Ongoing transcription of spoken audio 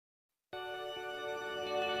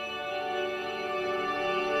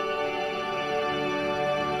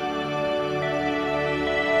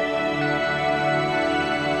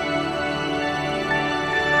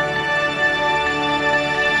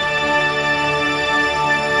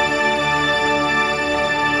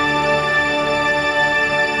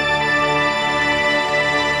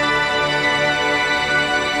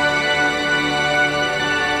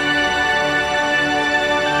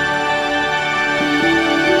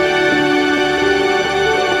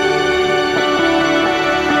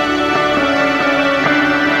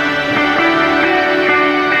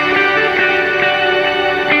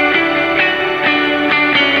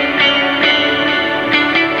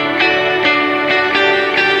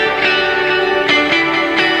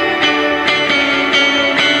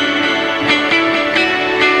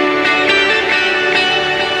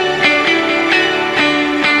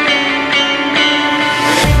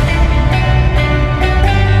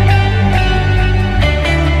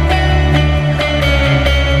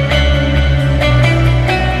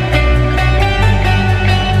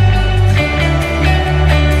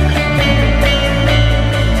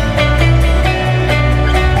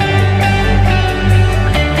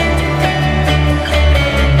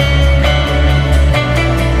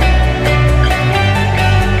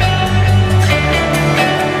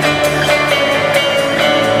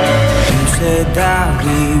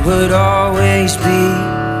would always be.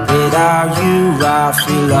 Without you I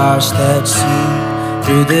feel lost at sea.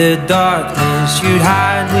 Through the darkness you'd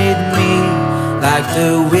hide with me. Like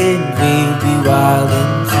the wind we'd be wild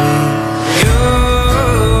and free. You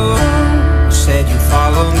said you'd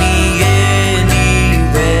follow me anywhere.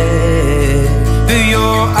 Through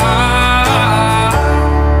your eyes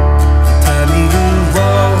tell me who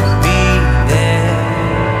won't be there.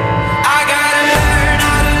 I gotta learn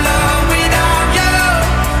how to love without you.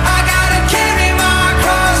 I gotta carry my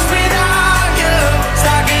cross without you.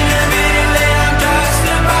 Stuck in the middle and I'm just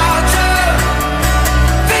about to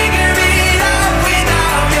figure it out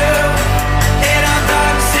without you. And I'm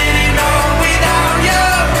done sitting home without you.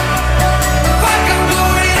 Fuck, I'm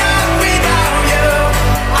going out without you.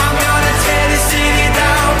 I'm gonna tear the city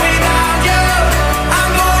down without you.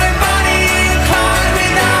 I'm going Bonnie and Clyde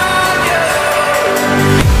without you.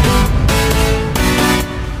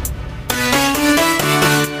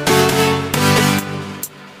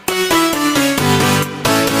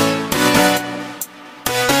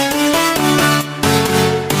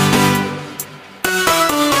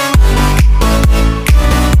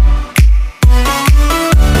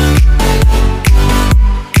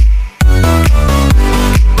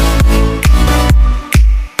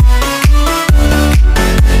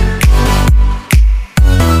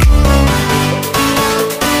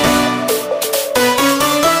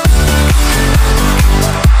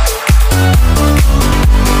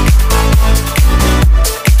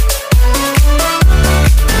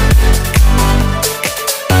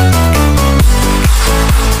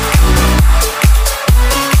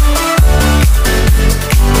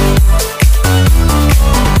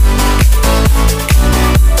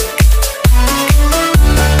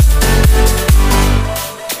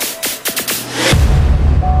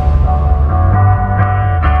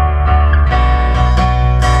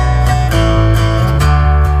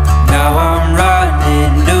 Now I'm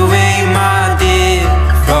running away, my dear,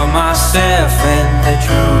 from myself and the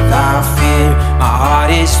truth I fear. My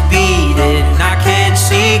heart is beating, I can't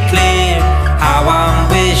see clear. How I'm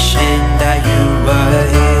wishing that you were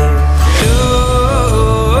here. You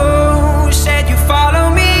said you follow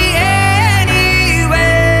me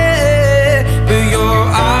anywhere. But your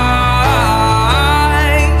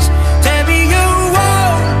eyes tell me you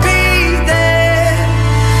won't be there.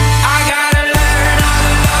 I gotta learn how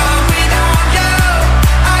to love without you.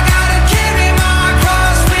 I gotta carry my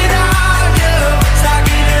cross without you. Stuck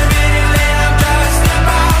in the middle and I'm just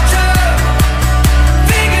about to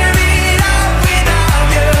figure it out without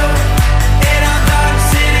you. And I'm done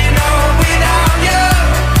sitting home without you.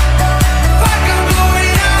 Fuck, I'm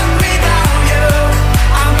going out without you.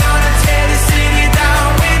 I'm gonna tear the city down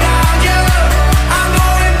without you. I'm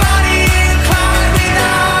going Bonnie and Clyde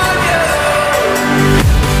without you.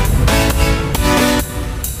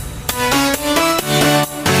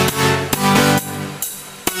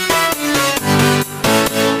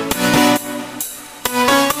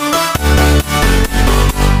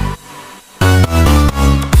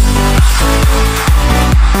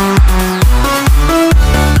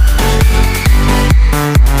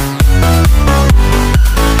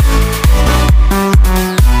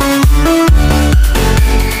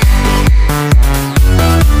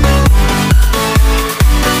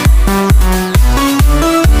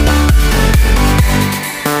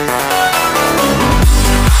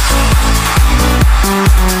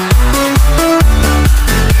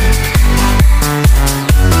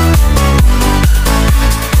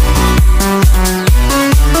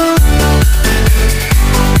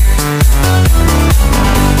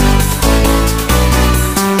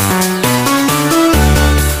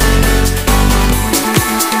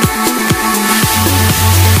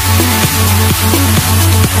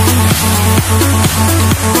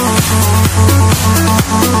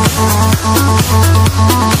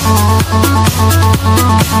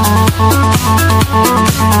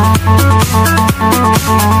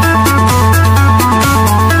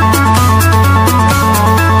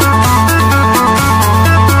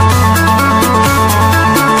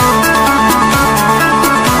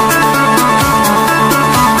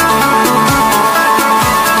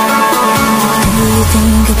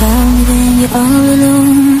 Think about me when you're all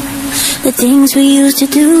alone. The things we used to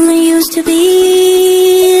do and used to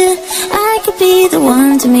be. I could be the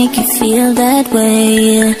one to make you feel that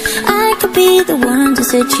way. I could be the one to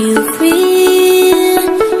set you free.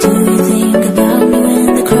 Do you think about me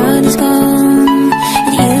when the crowd is gone?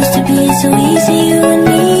 It used to be so easy, you and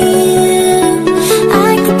me. I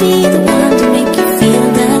could be the one to make you feel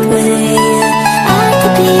that way. I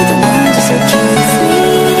could be the one to set you free.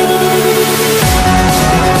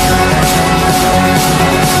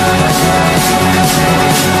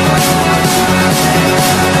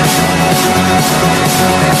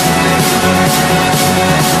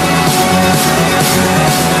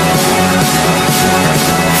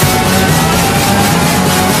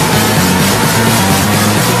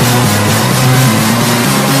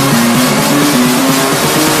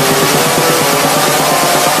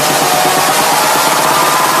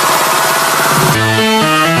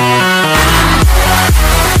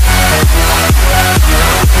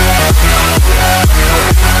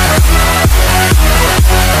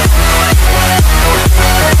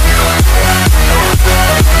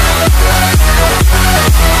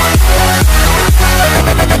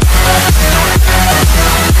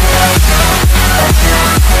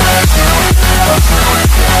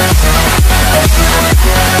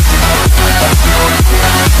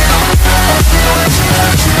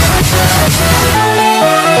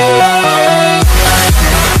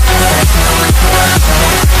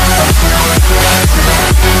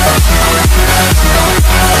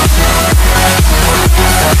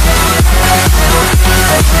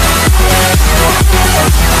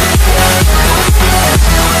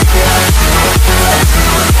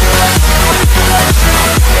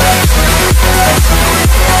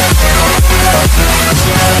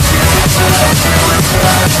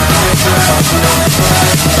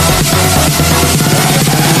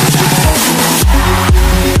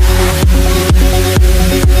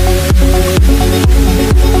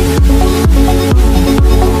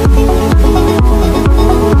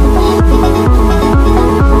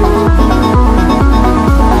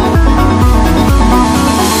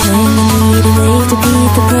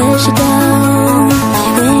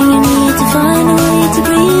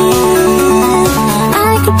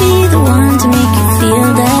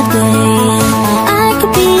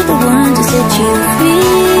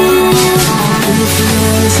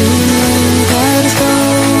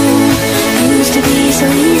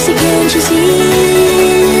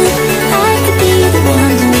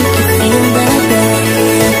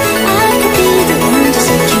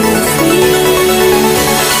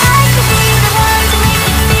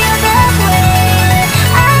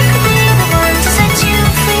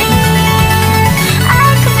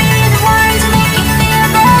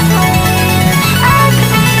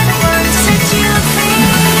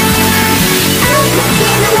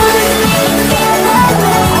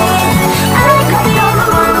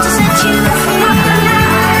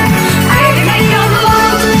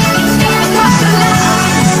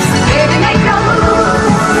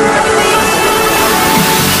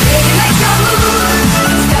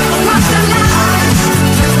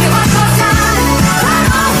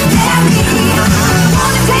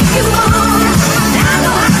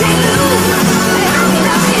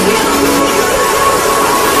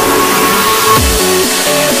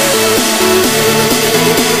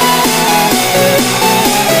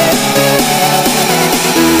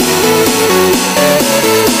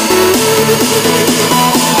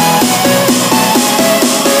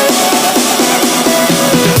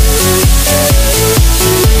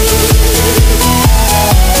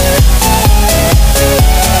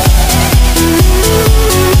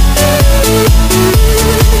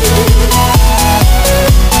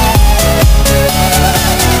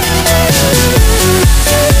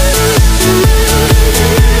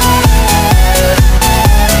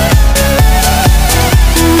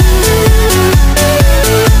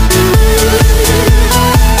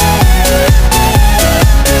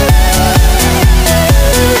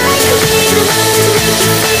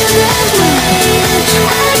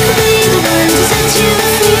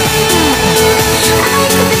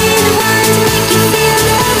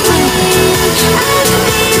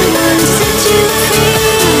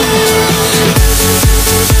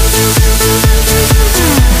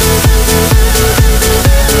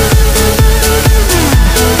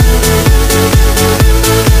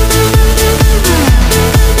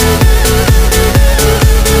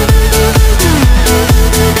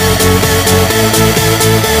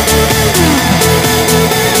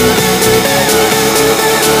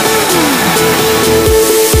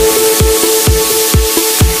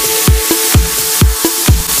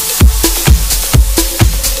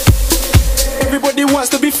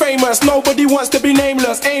 famous. Nobody wants to be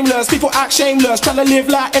nameless, aimless. People act shameless, trying to live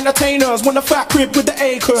like entertainers. Want a fat crib with the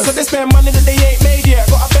acres, so they spend money that they ain't made yet.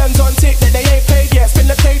 Got a Benz on tick that they ain't paid yet. Spend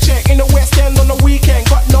a paycheck in the West End on the weekend.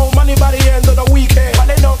 Got no money by the end of the weekend, but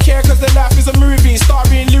they don't care cause their life is a movie.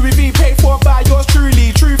 Starring Louis V, paid for by yours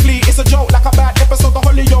truly. Truthfully, it's a joke like a bad episode of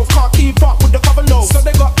Hollyoaks. Can't keep up with the cover notes, so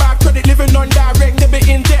they got bad credit, living on direct debit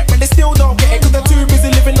in debt, but they still don't get it cause they're too busy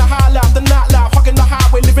living the high life, the night life, hugging the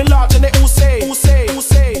highway, living large, and they all say, all say, all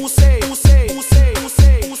say, all say, all say, all say, all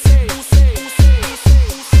say, all say, all say.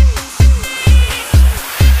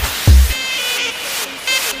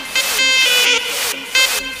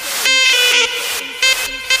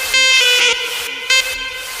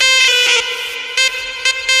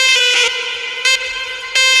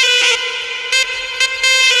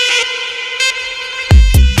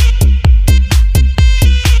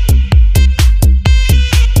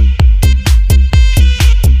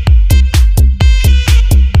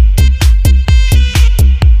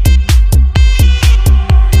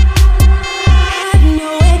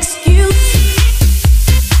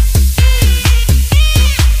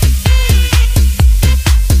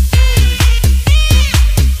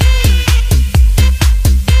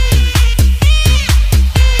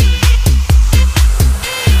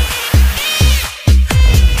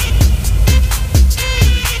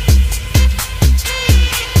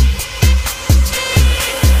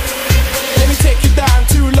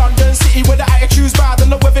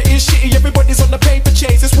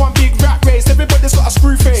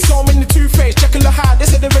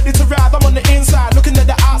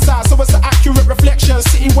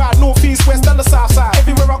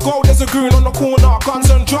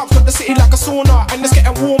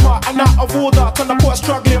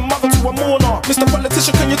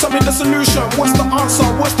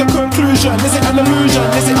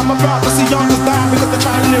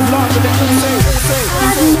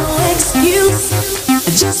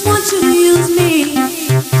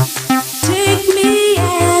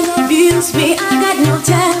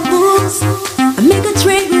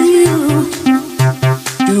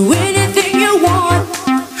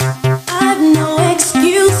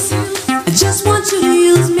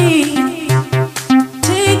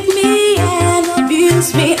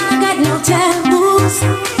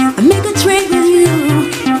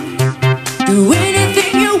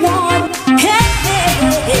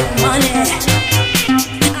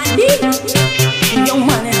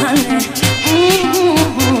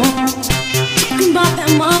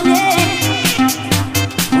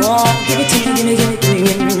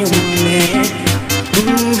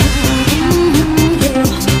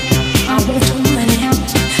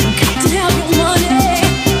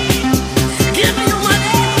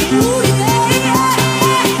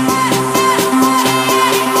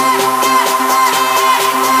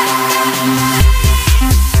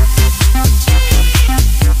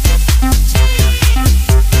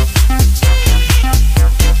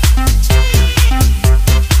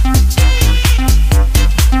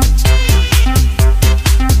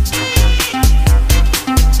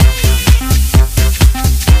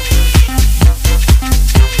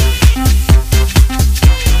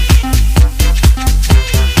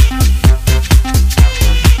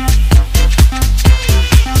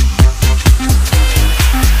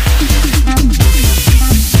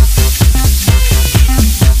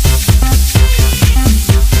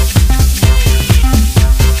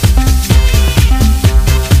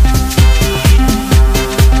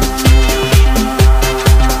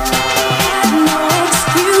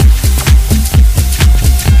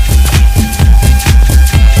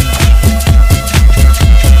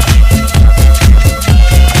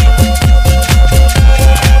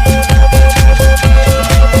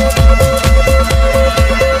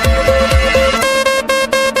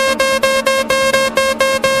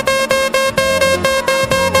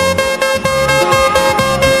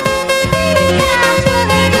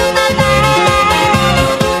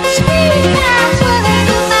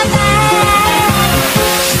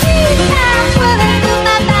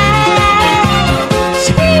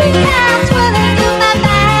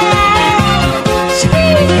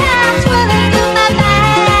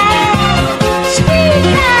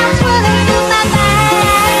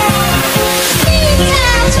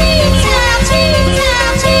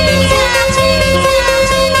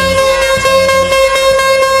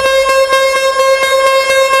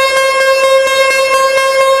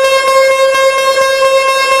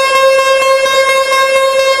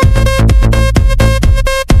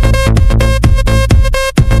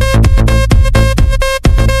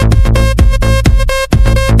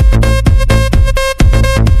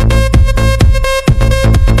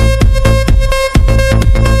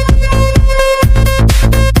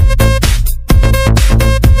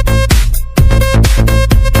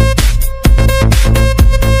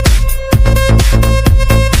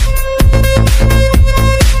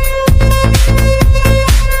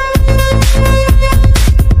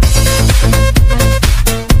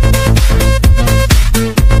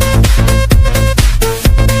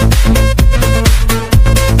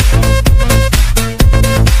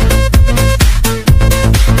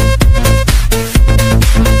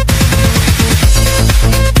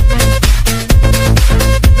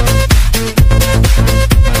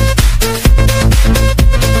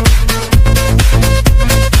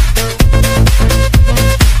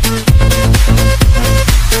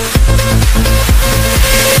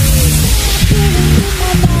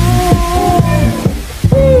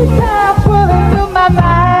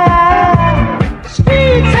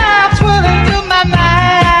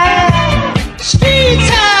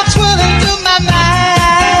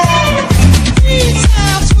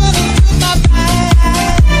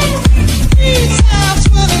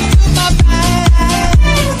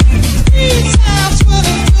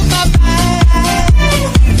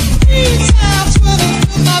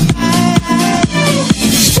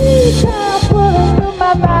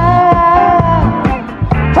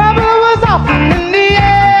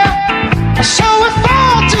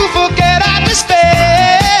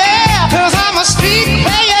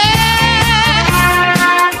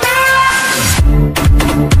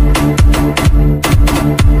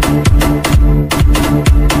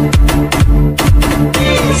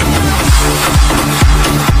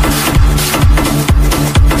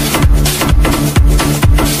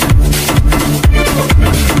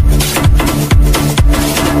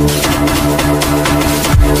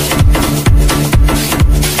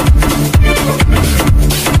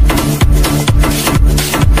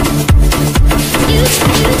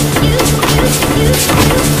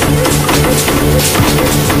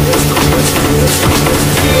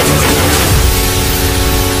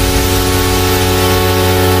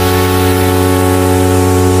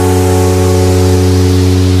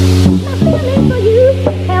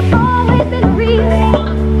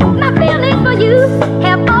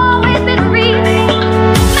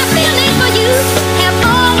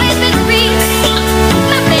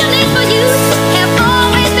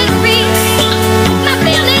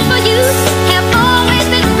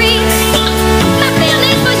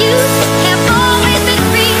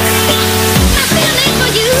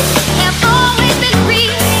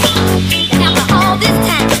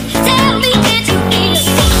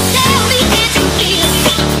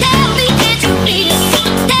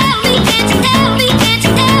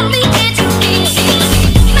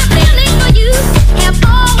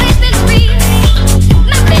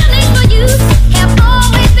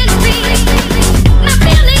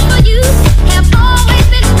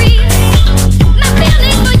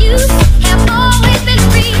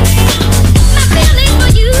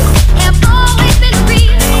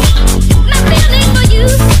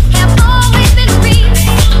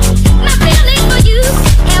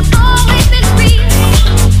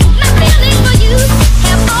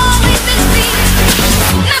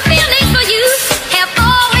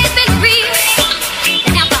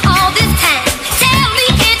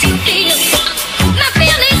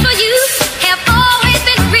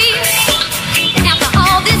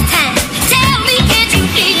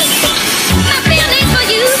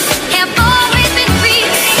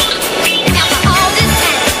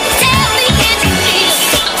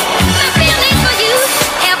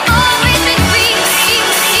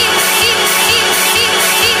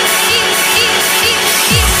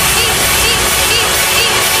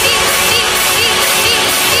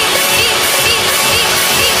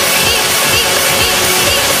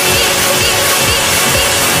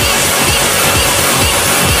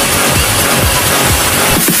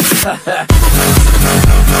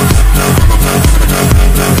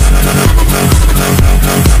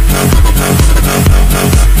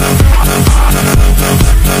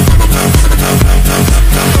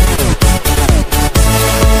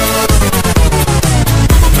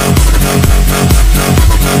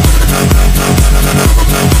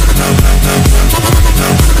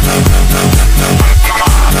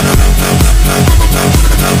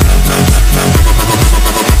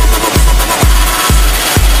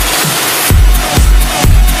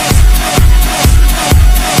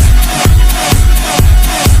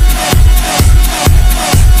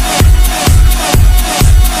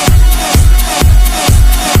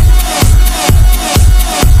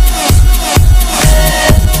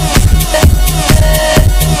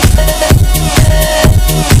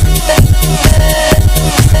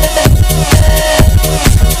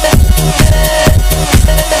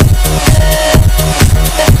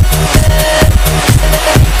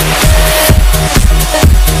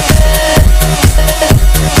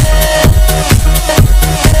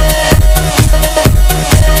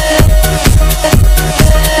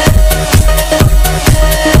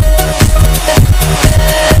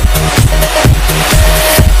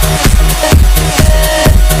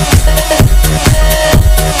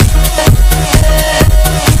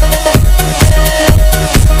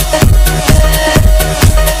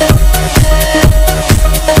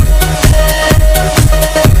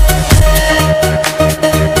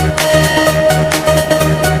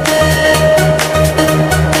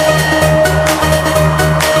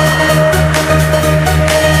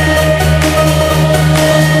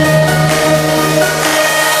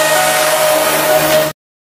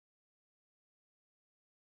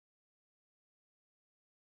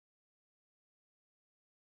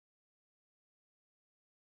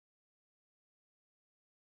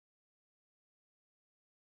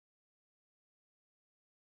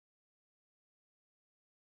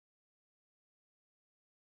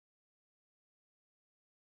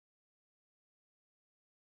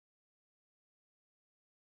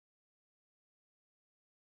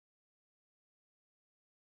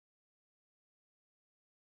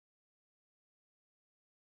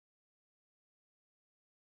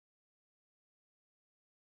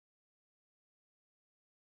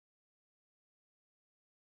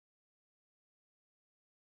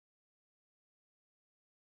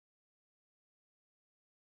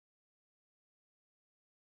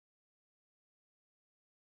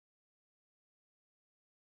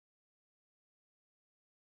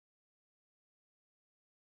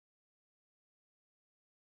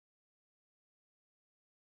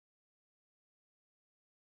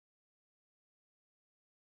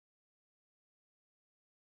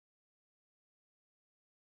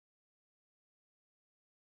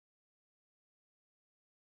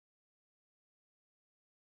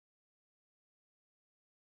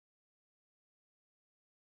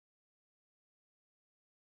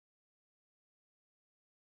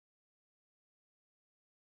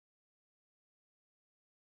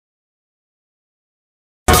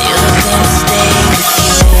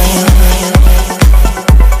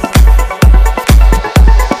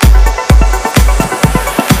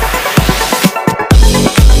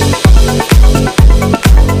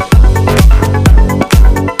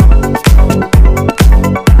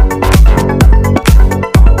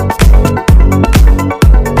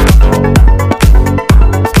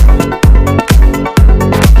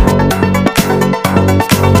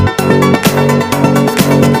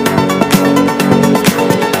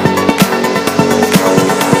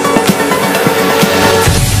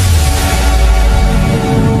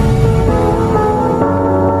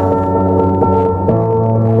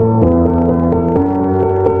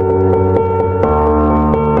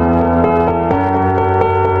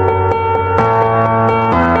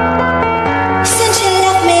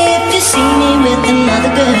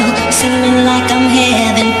 another girl, seeming like I'm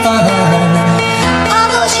having fun.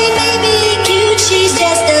 Although she may be cute, she's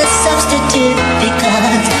just a substitute,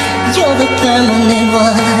 because you're the permanent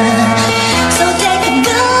one. So take a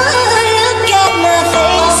good look at my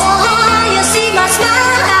face. Oh, you see my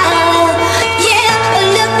smile. Yeah,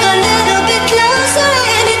 look a little bit closer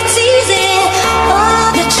and it's easy. Oh,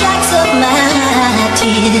 the tracks of my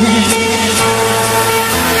tears.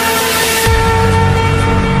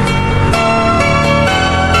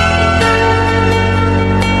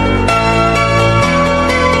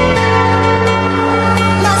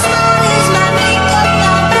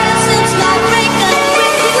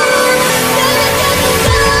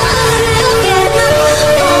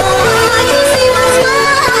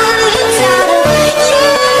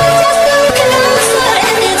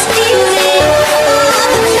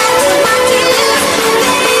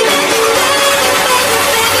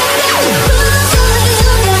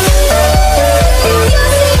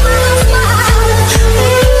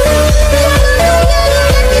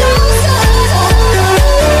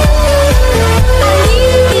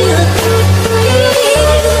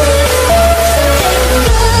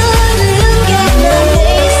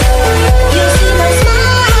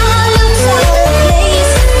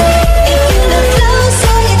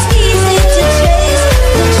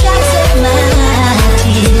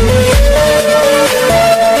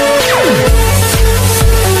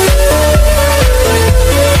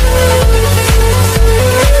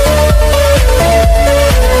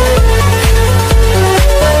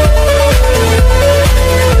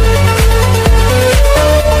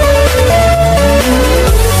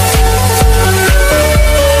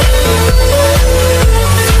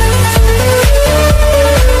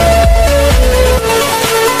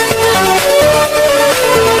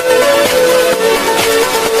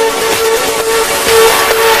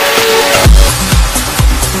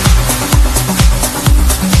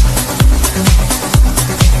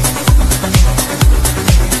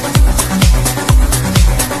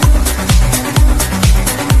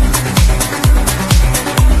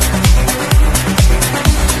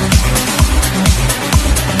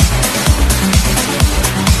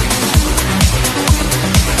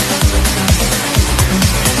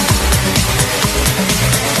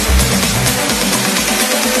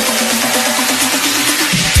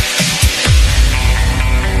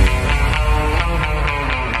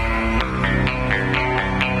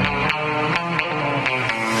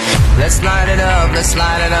 Let's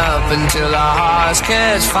light it up until our hearts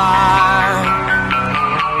catch fire,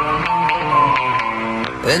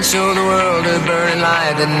 then show the world a burning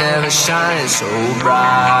light that never shines so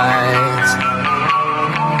bright.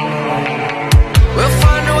 We'll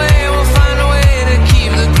find a way to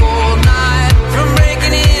keep the cold night from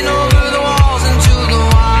breaking in over the walls into the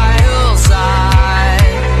wild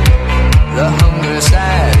side. The hunger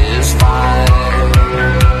satisfied.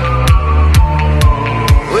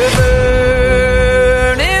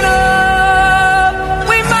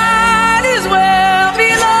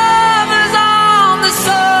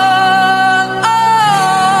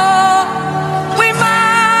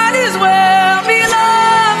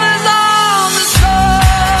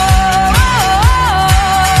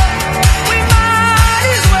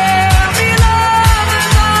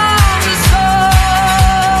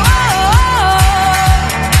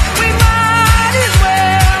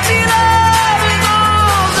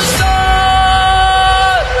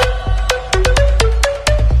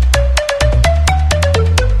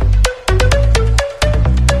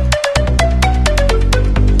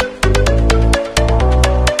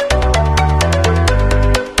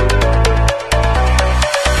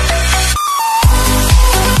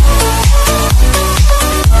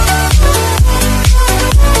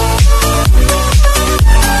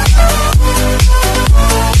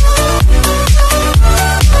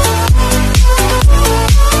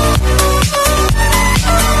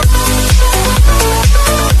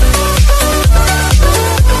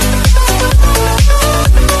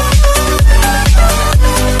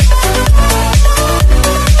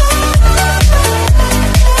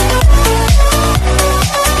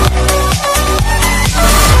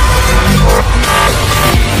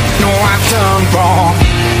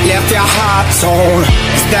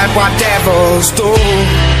 Is that what devils do?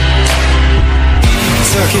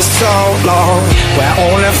 Took you so long, where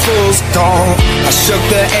only fools go. I shook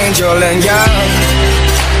the angel in you.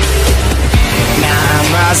 Now I'm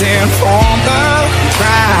rising from the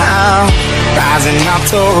ground, rising up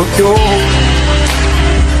to you.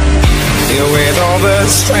 Filled with all the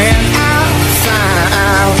strength I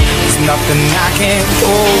found, there's nothing I can't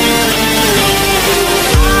do.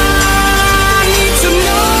 I need to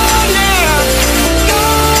know now,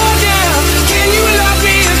 can you love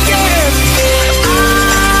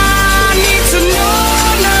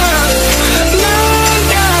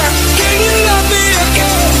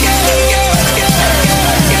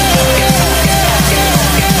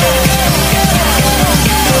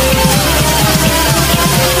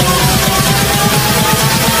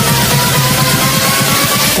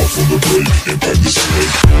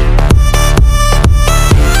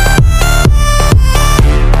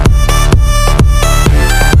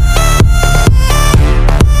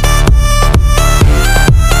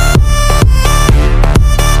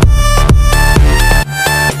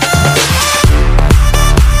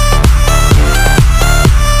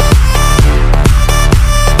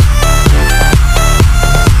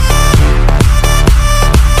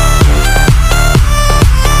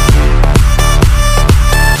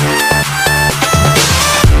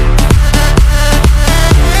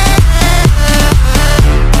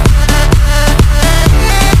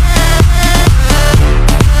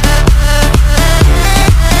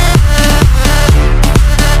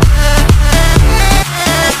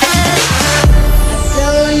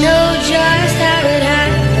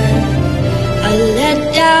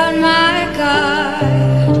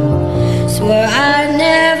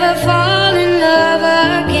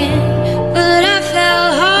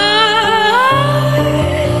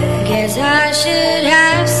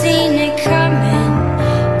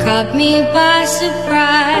by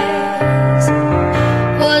surprise.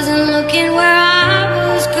 Wasn't looking where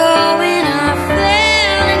I was going. I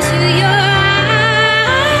fell into your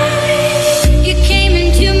eyes. You came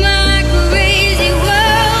into my crazy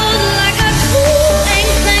world like a cool and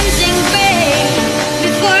cleansing rain.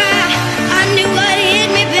 Before I knew what hit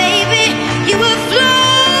me, baby, you were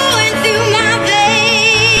flowing through my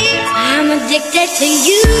veins. I'm addicted to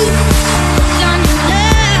you.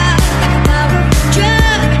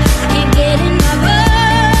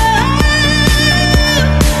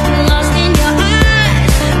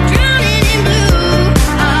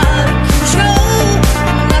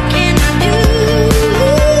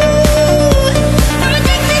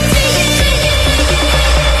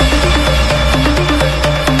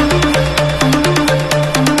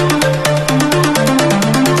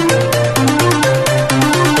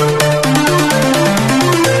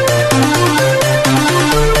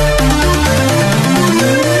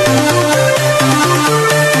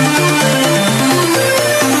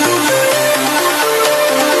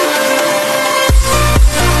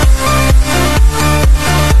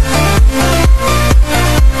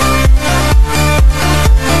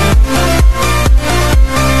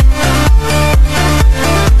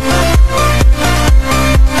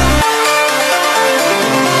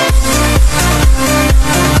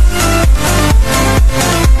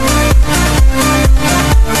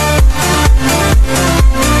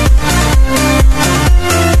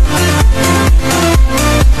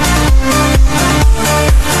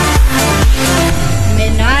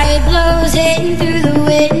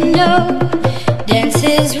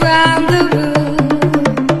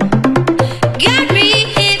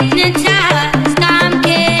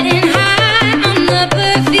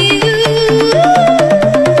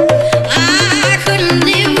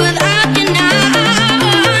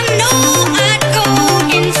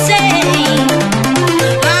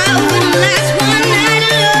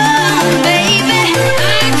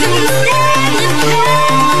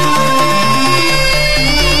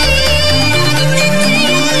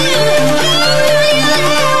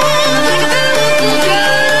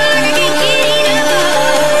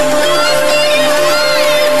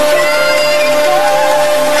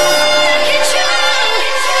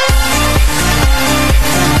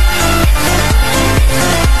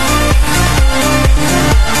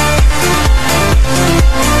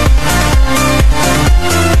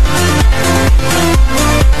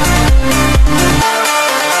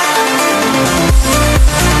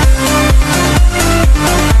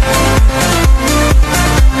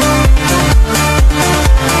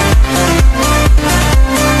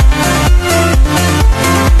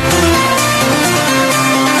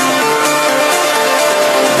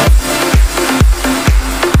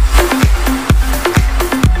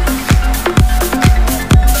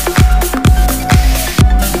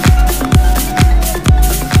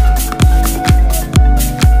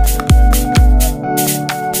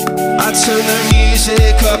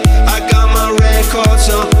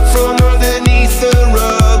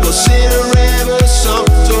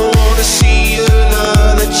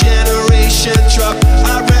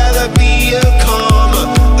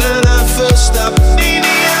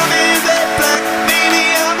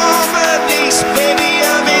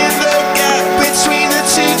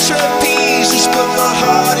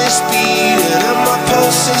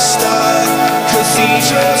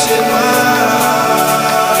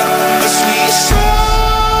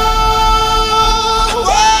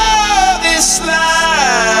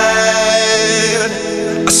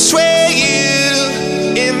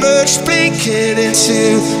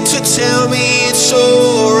 To tell me it's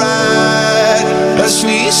alright as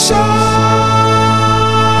we sorrows.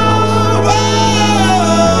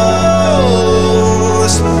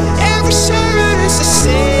 Every sorrow is a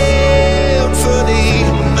symphony,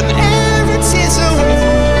 and every tear's a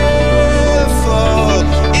waterfall.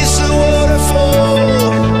 It's a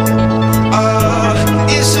waterfall.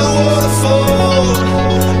 It's a waterfall.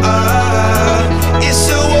 It's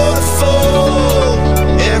a waterfall.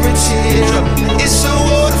 Every teardrop. It's a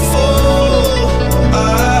waterfall,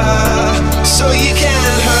 so you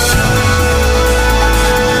can hurt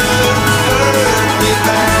me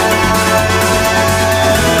back.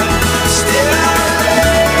 Stay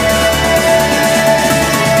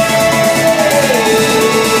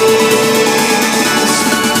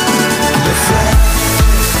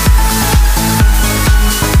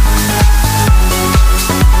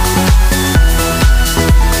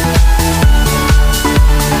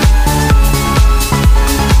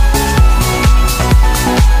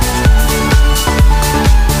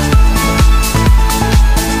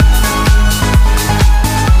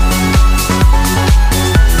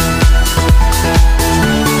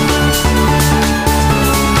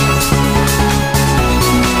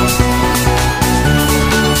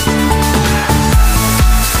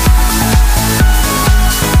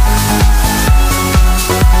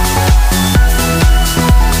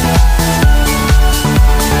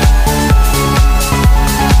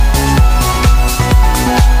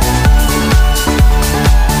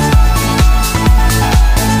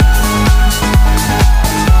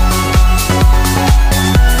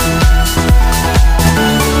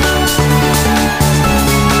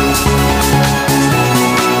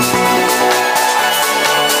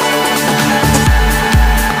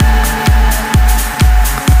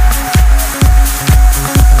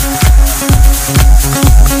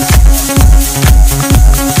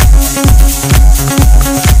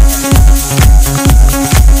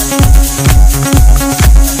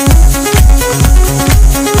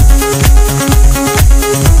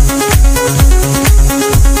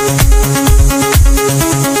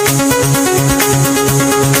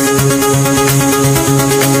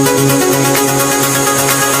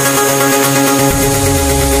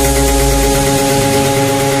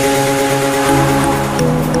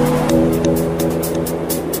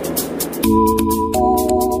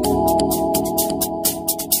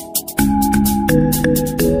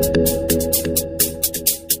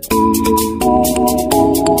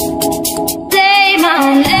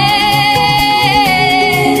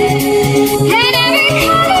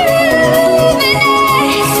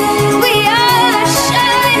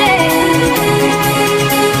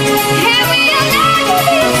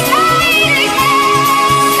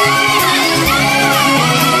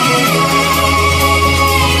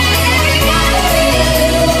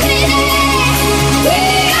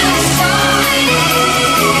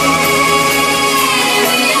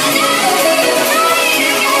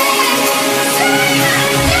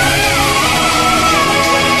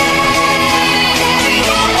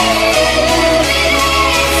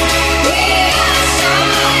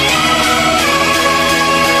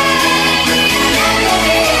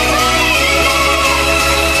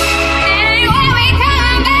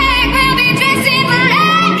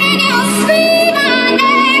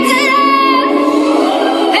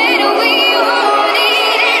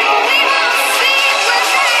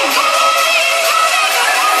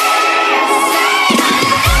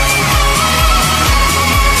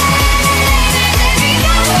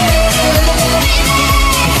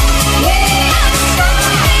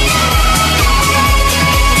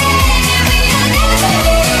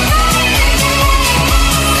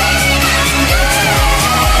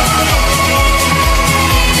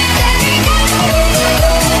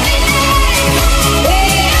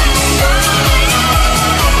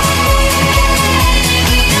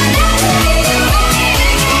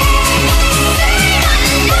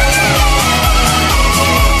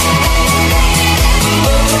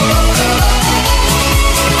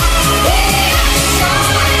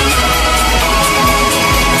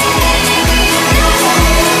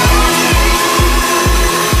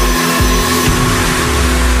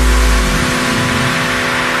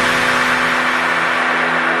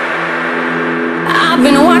I've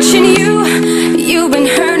been watching you, you've been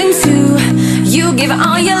hurting too. You give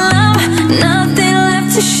all your love, nothing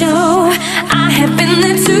left to show. I have been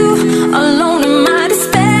there too, alone in my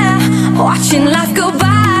despair, watching life go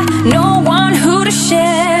by, no one who to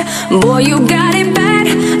share. Boy, you got it bad,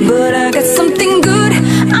 but I got something good.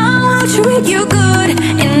 I will treat you good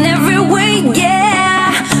in every way,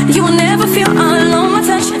 yeah. You will never feel alone, my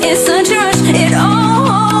touch is such a rush, it all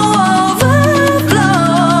overflows.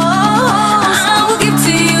 I will give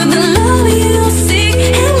to you the love you seek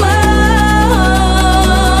and more.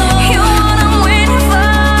 You're what I'm waiting for.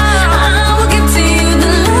 I will give to you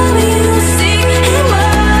the love you seek and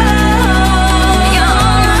more. You're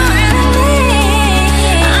all I really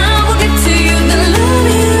need. I will give to you the love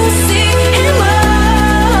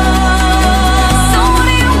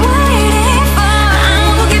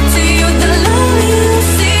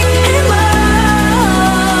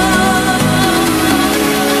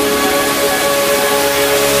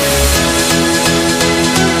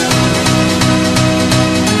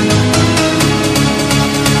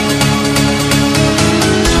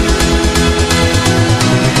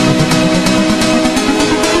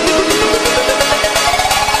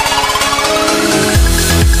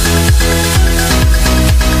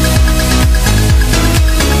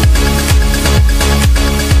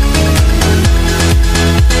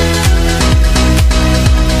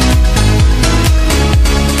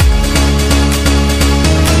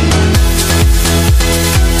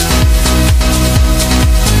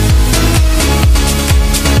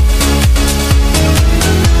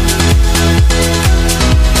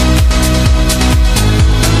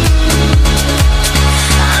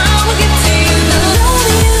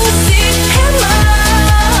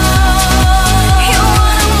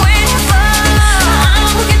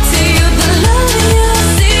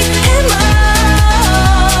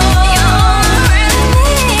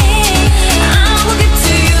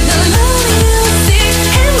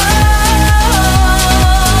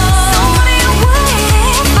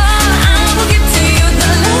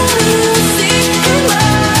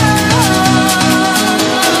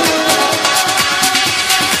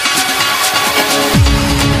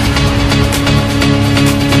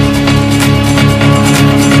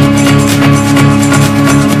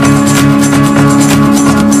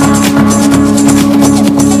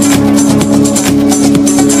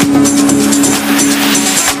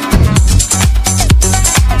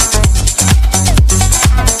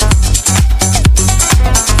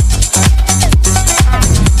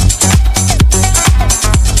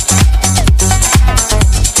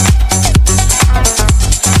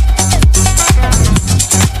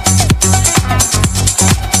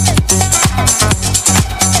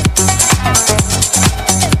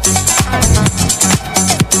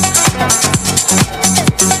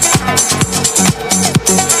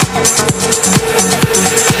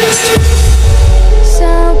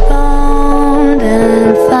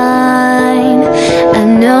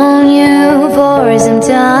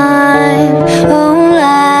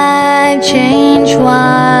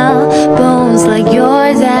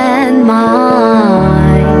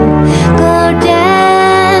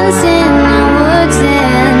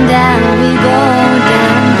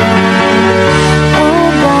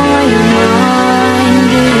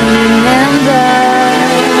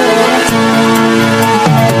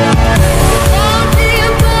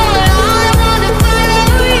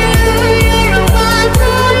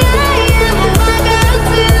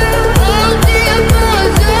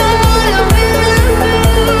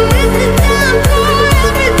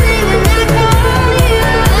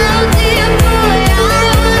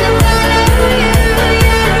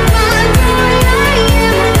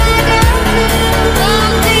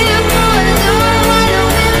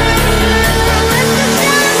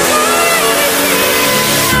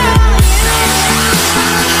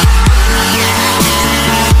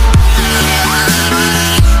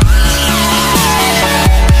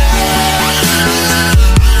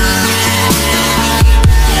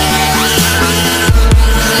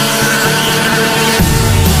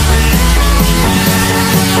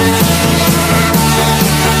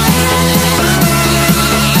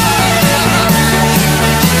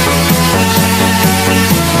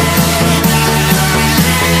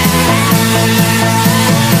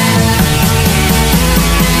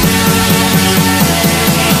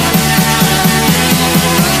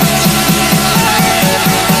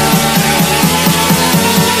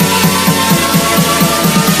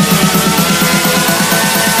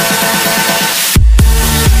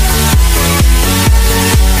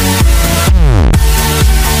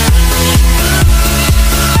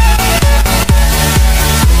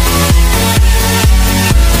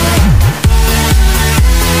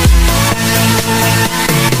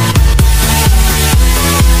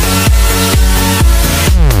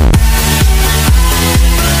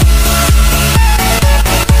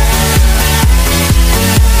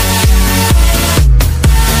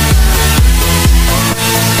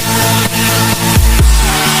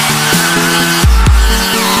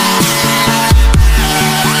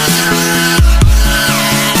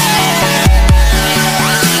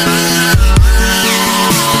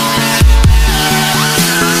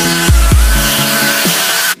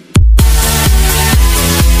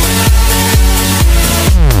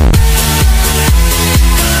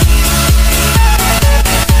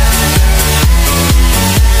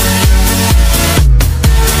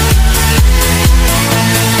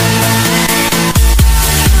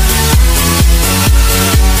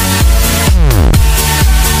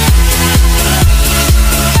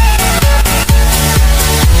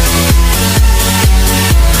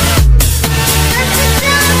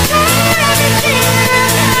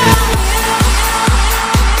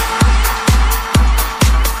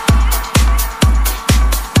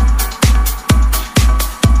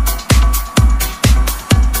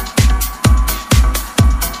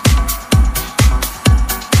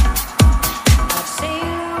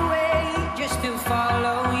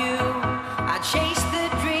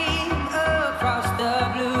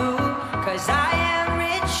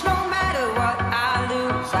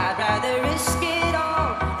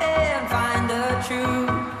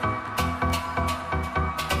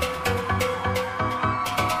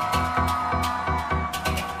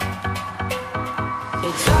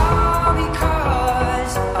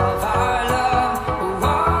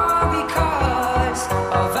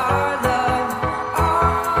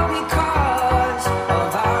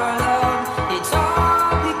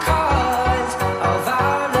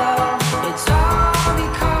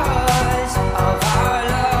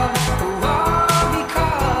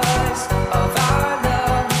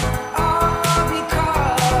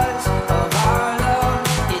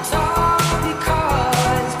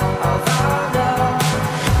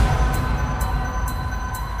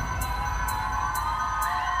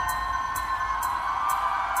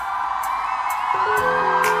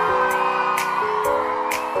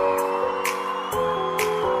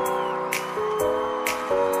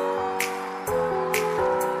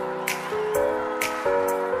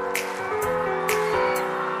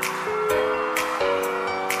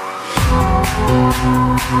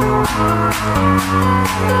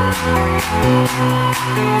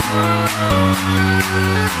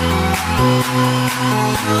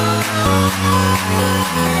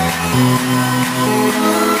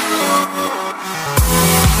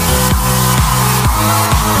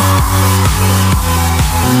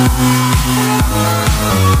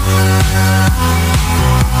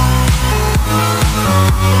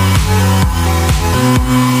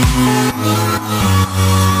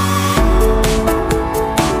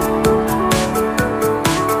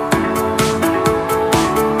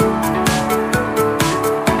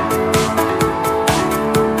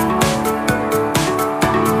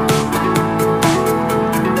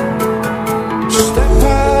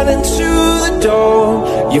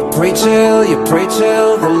You pray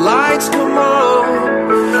till the lights come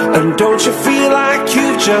on. And don't you feel like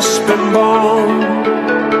you've just been born?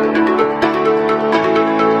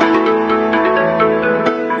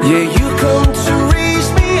 Yeah, you come to raise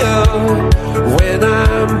me up when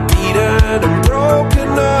I'm beaten and broken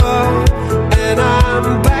up, and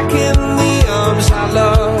I'm back in the arms I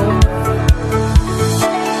love.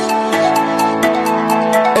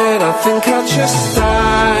 And I think I'll just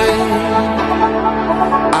die.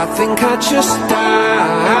 I think I just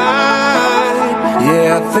died.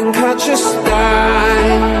 Yeah, I think I just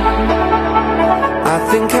died. I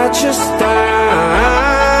think I just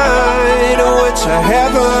died. Oh, it's a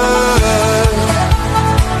heaven.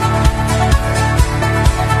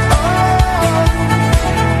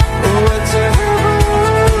 Oh, it's a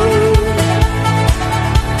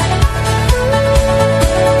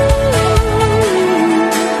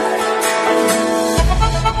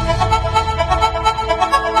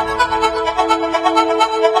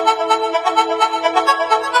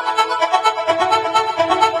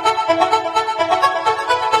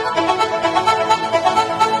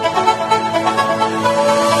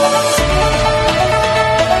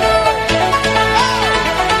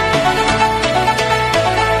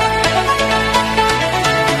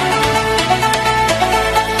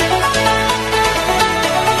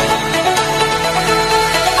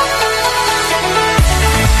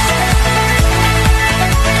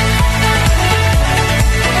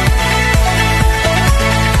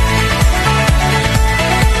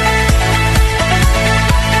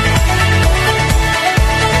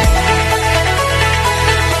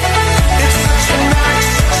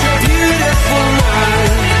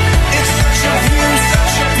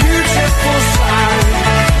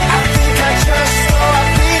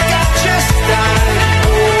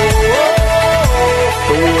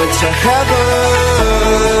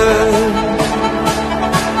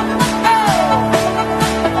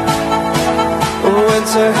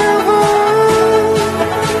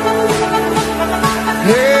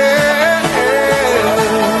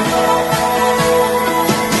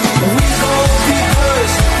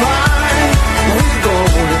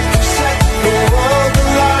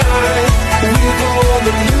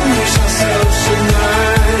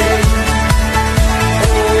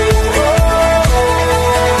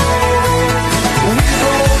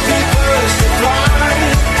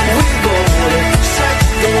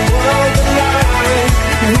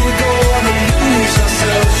we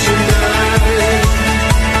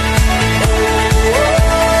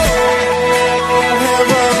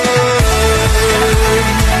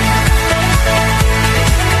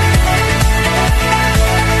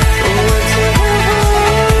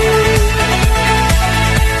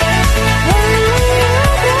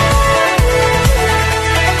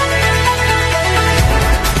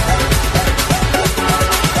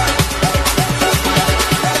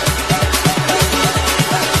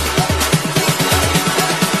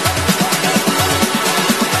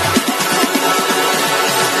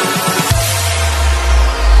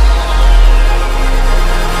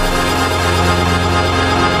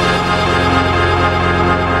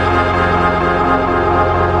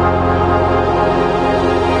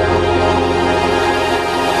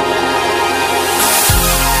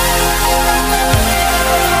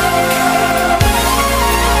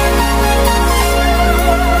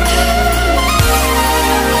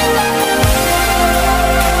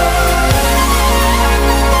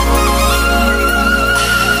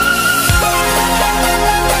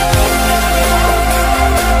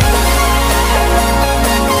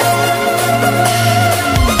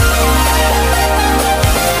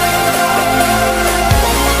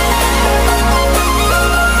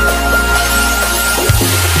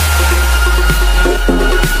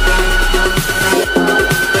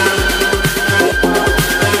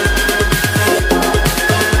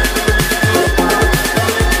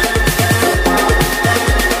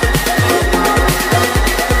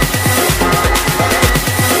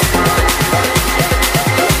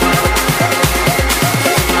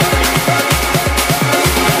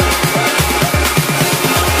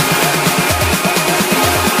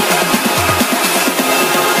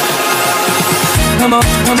come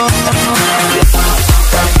on, come on, come on.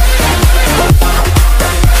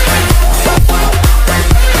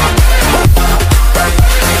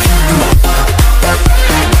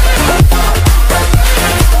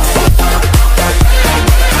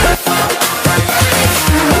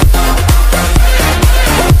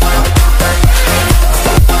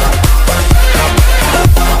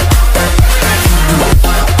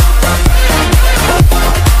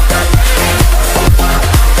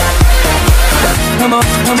 Come on,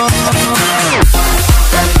 come on, come on.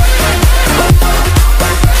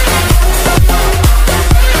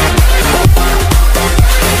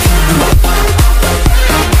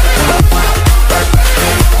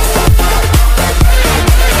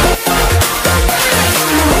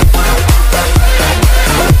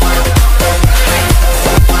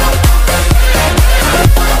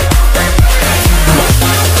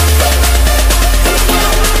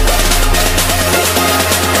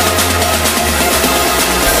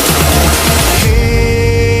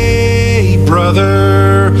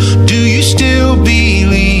 Brother, do you still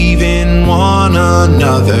believe in one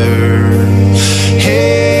another?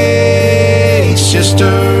 Hey,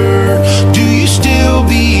 sister, do you still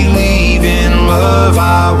believe in love?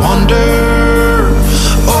 I wonder.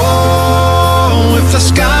 Oh, if the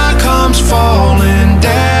sky comes falling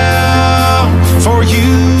down for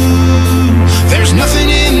you, there's nothing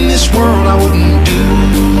in this world I wouldn't do.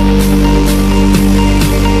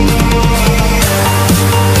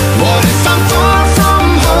 What if I'm far from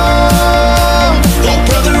home? Oh,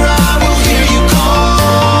 brother, I will hear you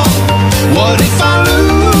call. What if I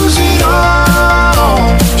lose it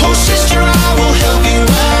all? Oh, sister, I will help you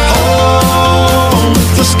out. Oh,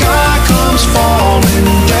 if the sky comes falling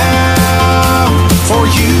down for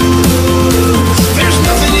you, there's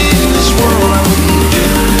nothing in this world I wouldn't do.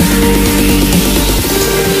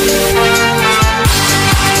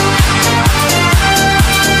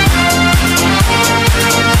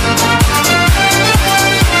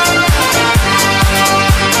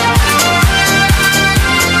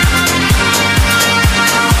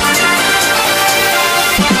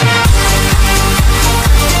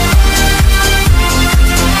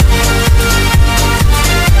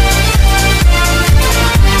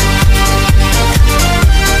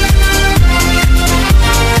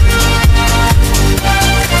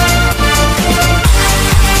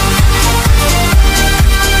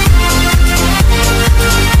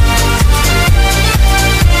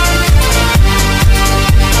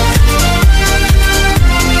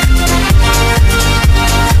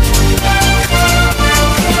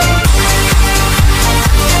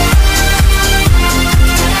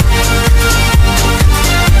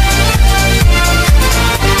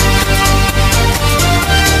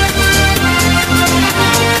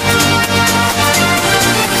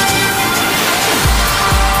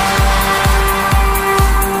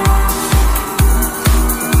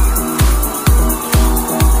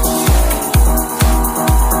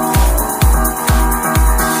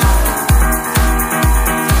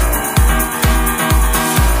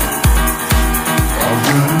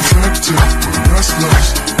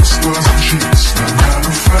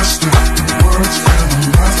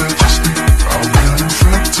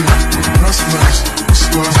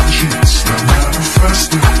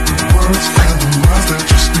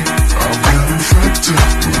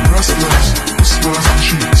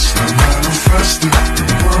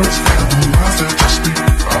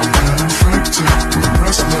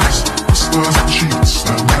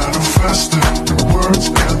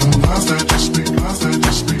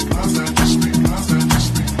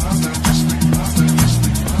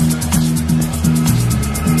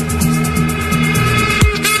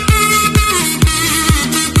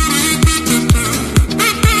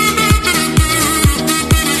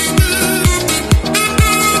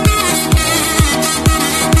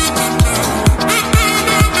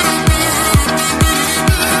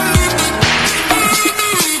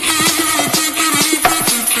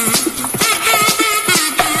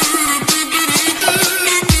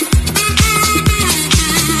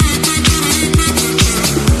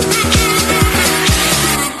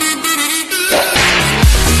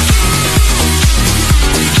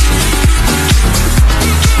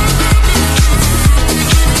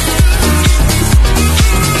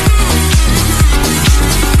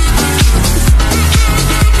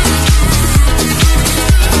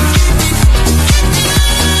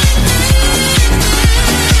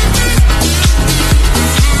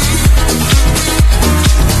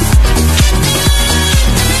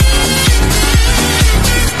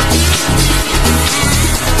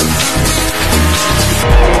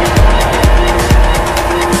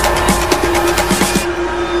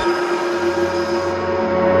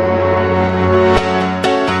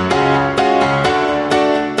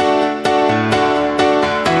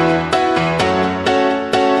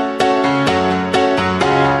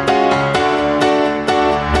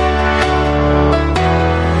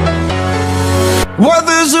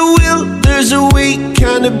 is a way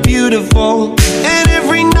kinda beautiful, and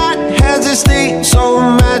every night has its day so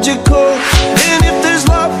magical. And if there's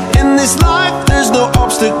love in this life, there's no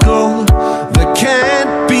obstacle that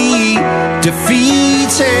can't be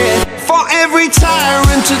defeated. For every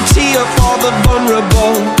tyrant to tear for the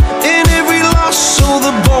vulnerable, in every loss so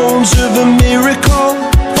the bones of a miracle.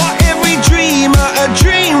 For every dreamer a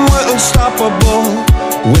dream, we're unstoppable,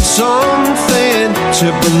 with something to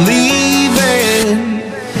believe in.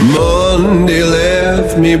 Monday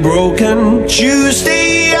left me broken,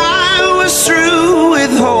 Tuesday I was through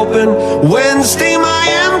with hoping, Wednesday my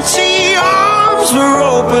empty arms were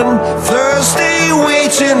open, Thursday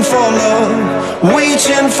waiting for love,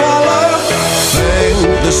 waiting for love. Thank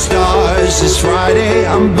the stars it's Friday,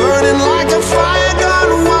 I'm burning like a fire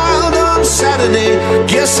gone wild on Saturday.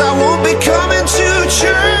 Guess I won't be coming to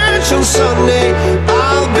church on Sunday.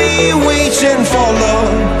 I'll be waiting for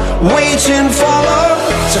love, waiting for love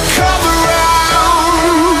to come around.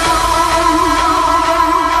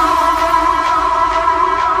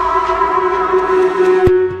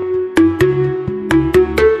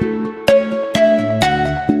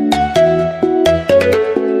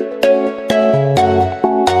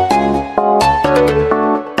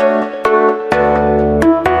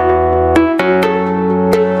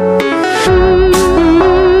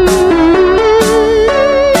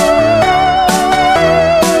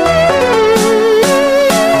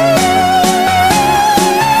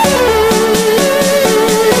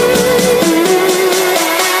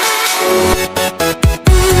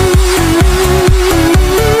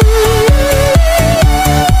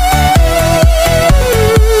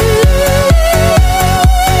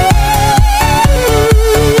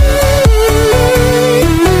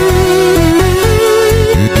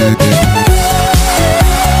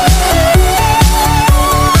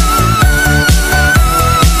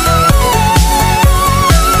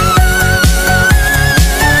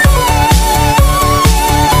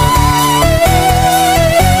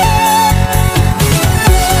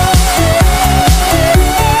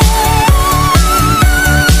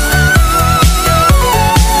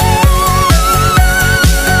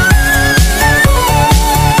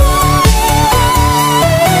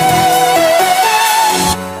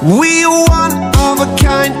 We are one of a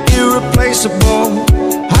kind, irreplaceable.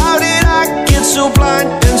 How did I get so blind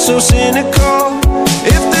and so cynical?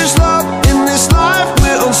 If there's love in this life,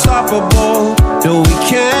 we're unstoppable. No, we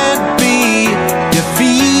can't be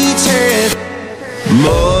defeated.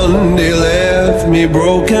 Monday left me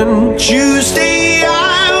broken, Tuesday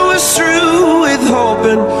I was through with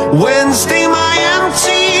hoping, Wednesday my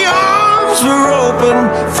empty arms were open,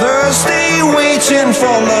 Thursday waiting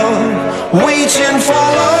for love, waiting for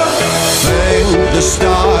love. Thank the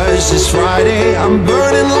stars it's Friday, I'm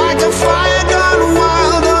burning like a fire gone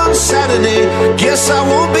wild on Saturday. Guess I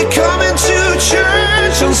won't be coming to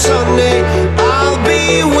church on Sunday. I'll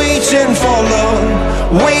be waiting for love,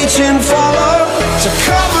 waiting for love to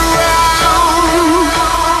come around.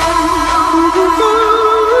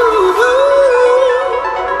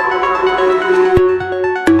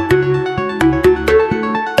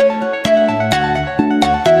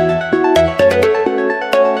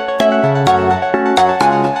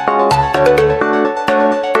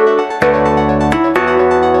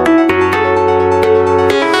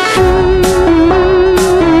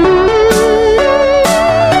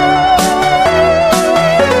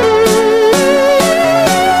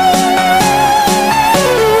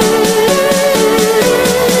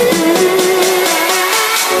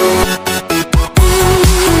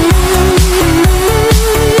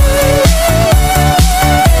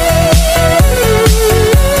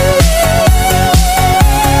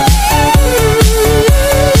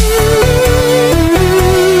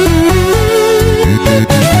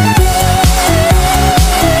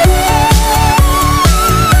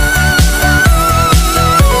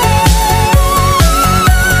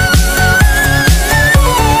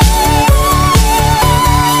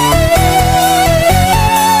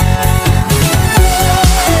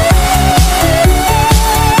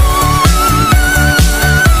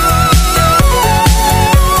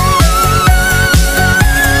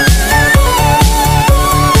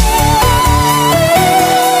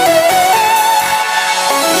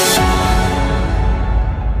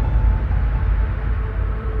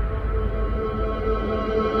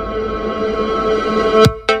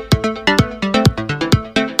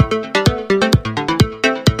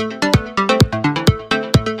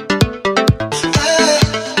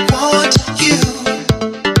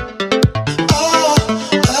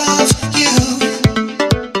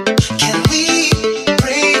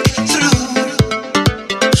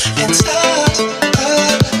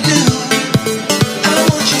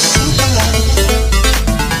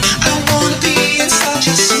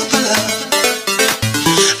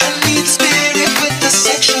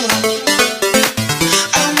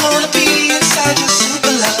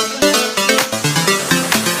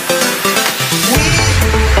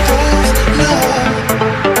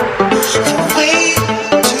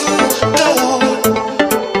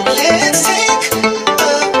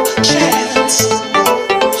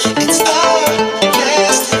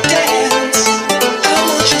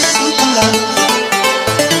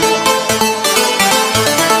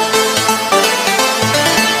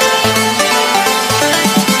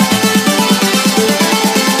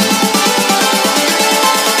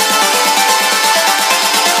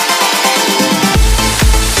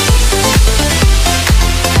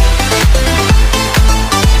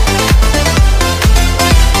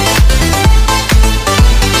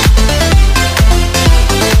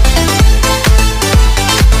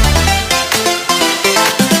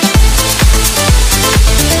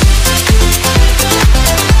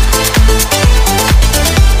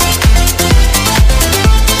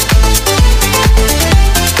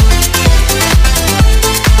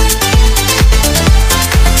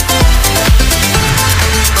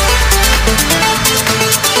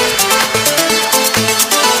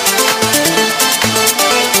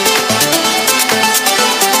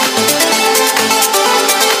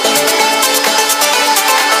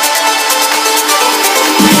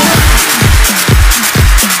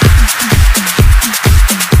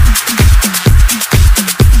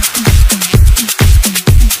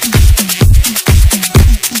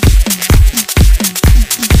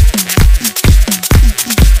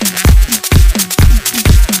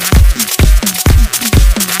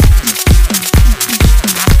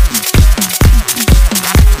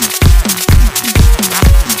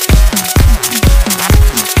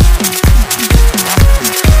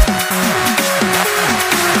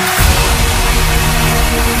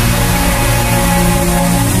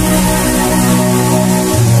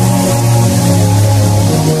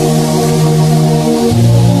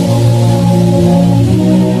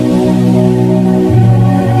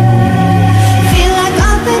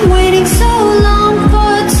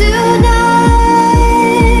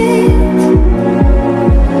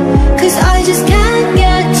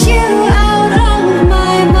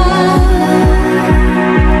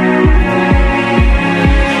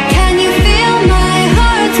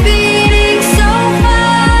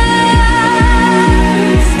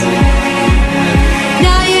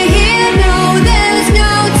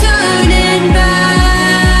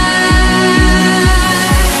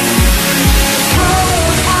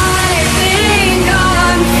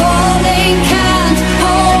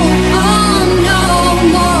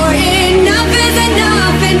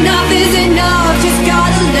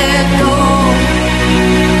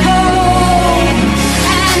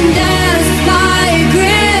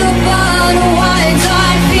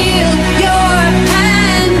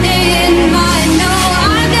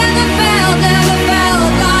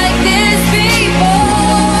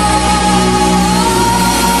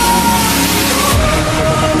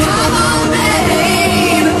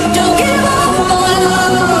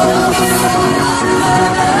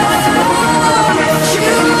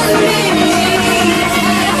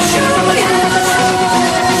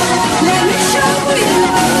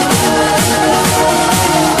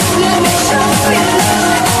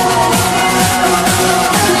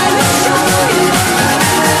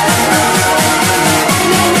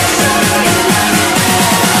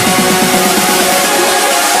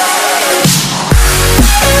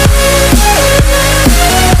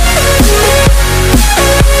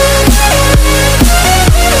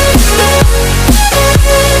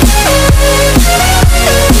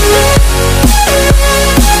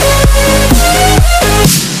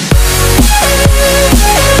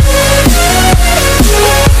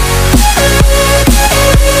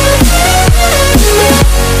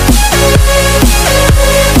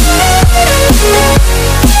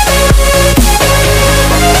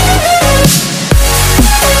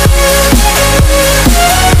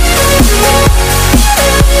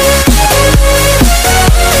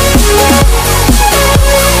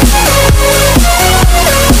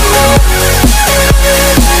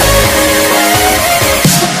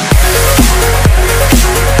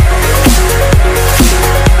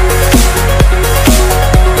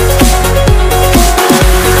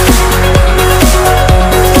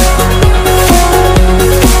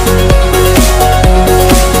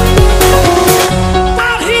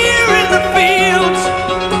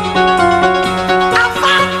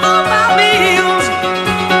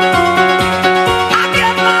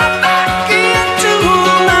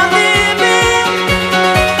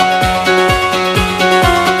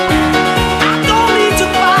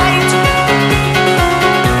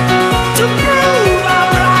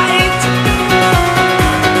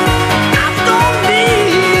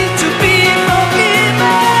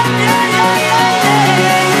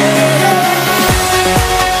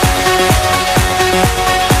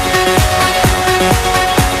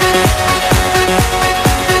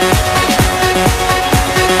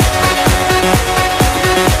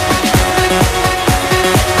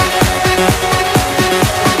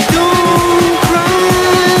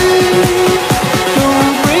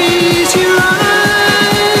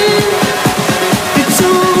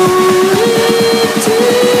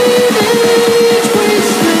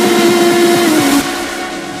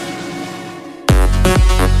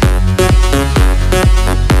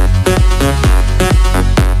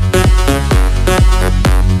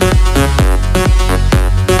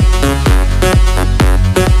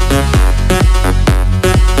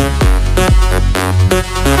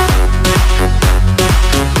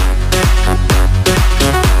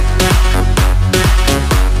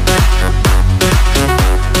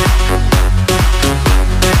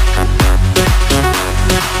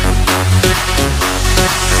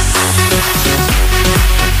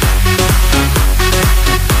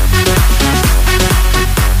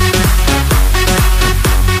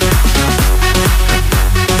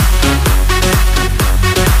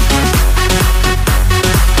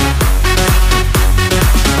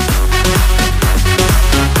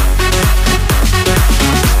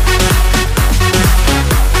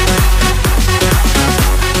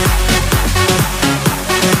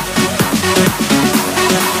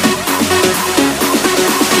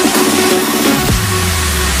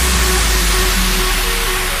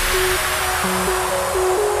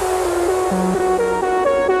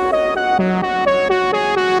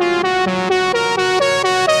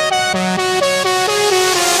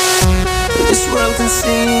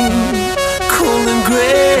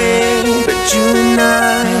 you and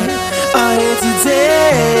I are here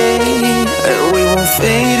today, and we won't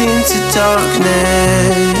fade into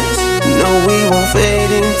darkness. No, we won't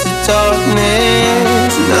fade into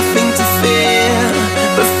darkness. Nothing to fear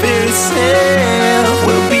but fear itself.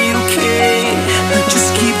 We'll be okay,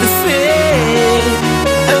 just keep the faith,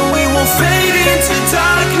 and we won't fade into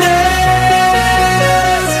darkness.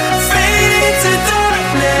 Fade into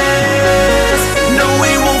darkness. No,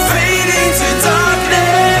 we won't fade into darkness.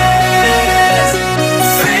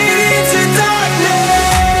 Fade into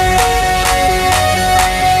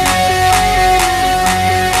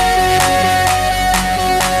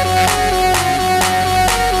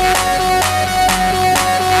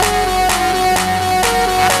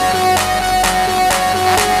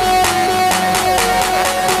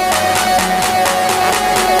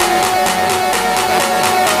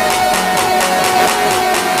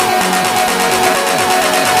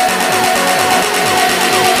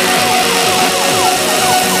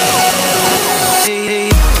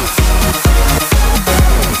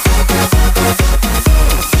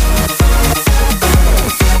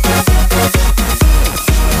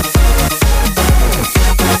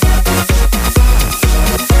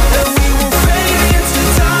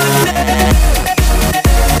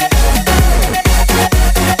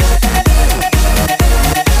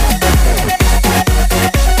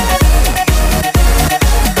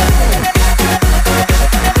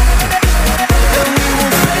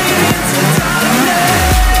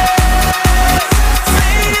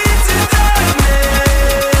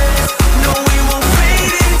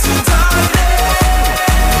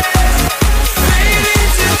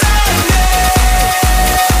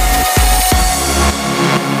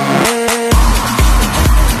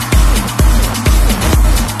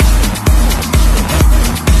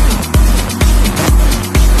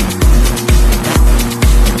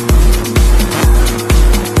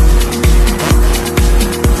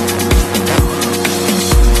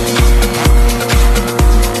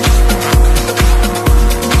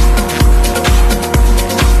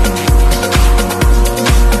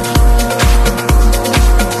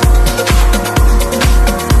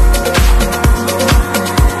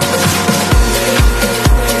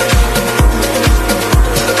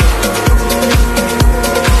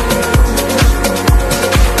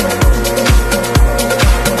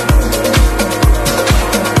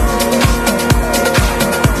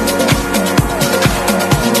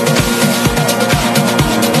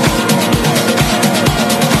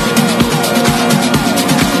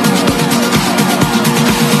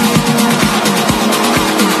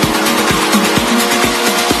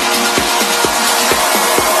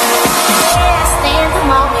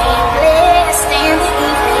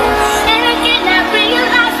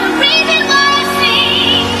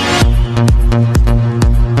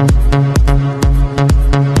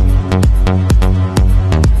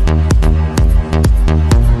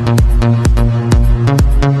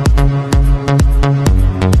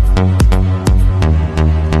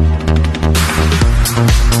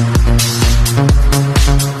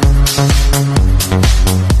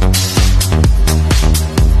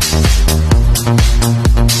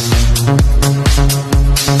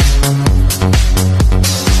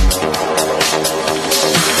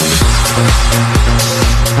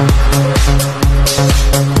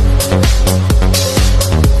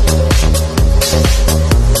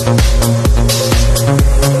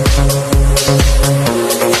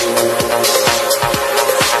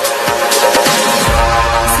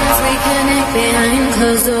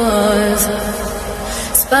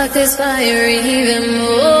spark this fire even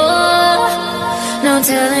more. No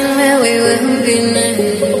telling where we will be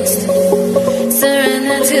next.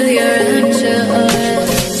 Surrender to your rapture.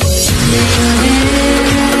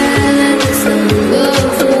 Let the sun go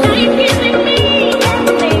through.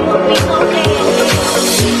 Everything will be okay.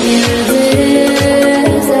 Hear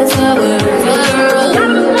this, that's how we're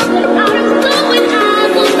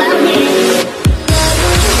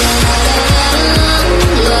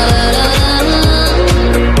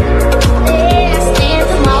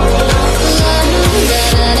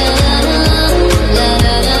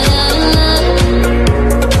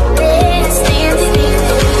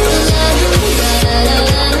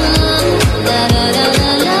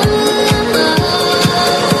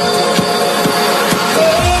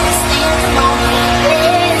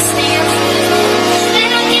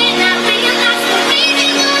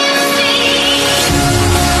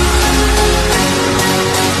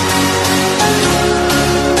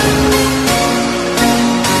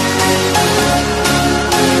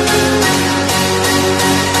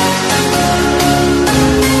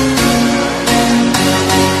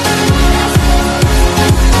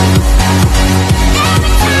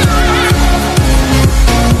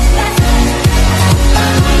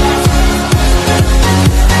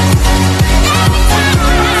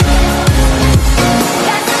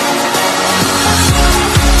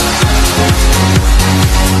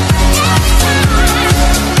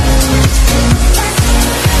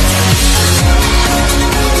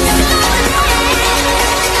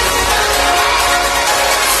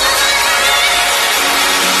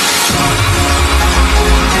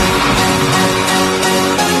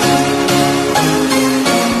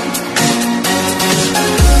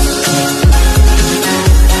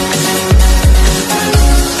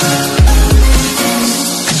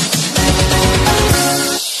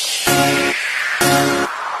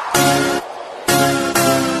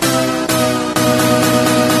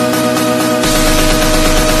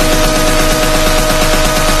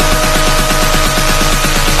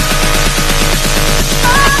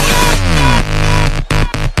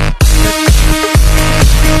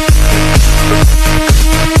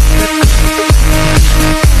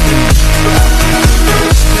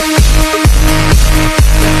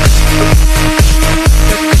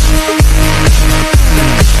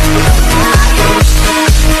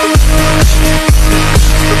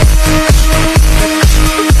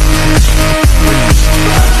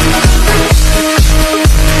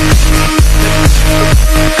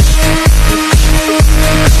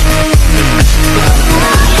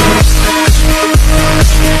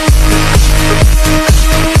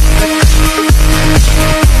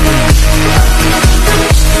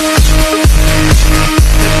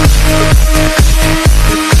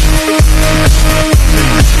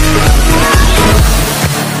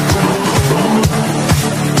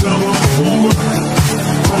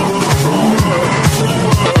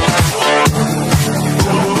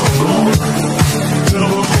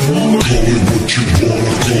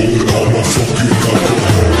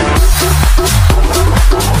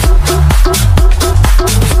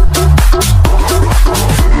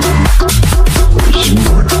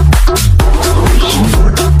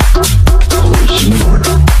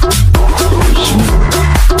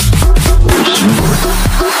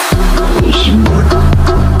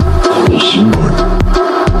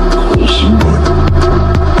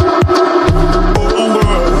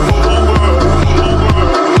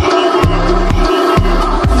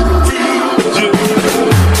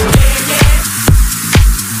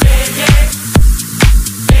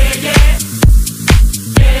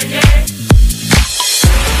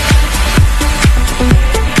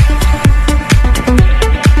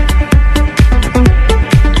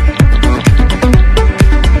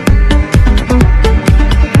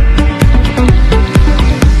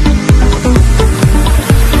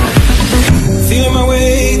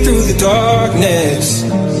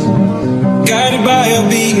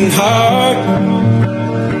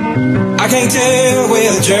can't tell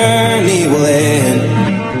where the journey will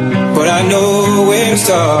end, but I know where to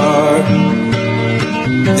start.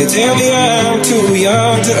 They tell me I'm too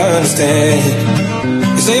young to understand.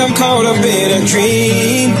 They say I'm caught up in a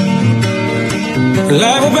dream.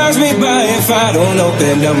 Life will pass me by if I don't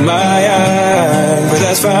open up my eyes, but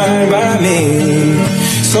that's fine by me.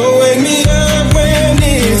 So wake me up when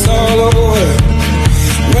it's all over,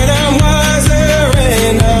 when I'm wiser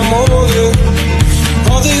and I'm older.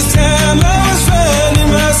 All this time I was finding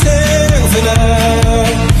myself and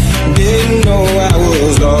I didn't know I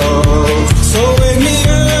was lost. So wake me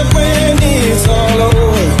up when it's all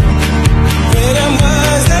over, when I'm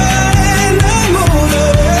wiser and I'm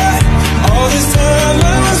older. All this time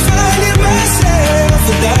I was finding myself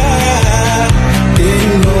and I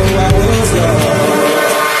didn't know I was lost.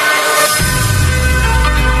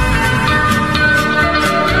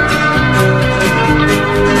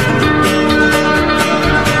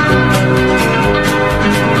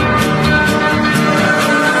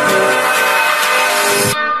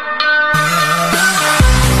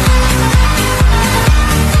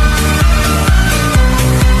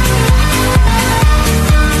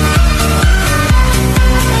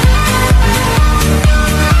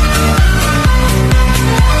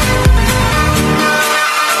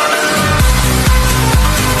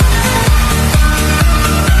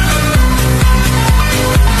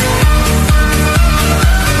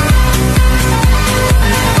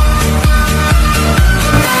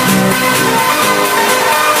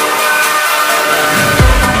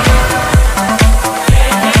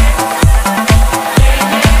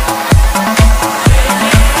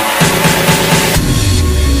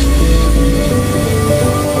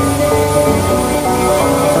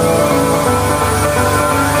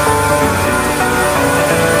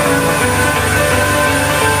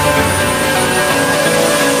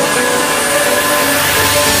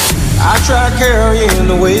 Carrying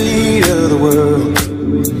the weight of the world,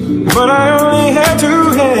 but I only have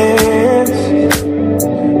two hands.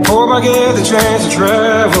 Hope I get the chance to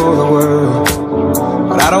travel the world,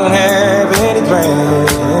 but I don't have any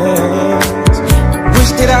plans.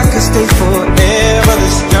 Wish that I could stay forever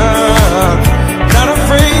this young, not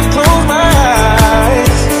afraid to close my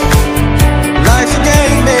eyes. Life's a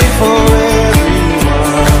game made for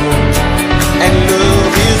everyone, and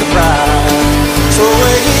love is the prize. So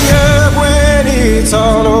wake me up when it's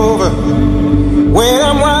all over, when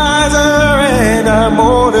I'm wiser and I'm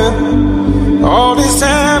older. All this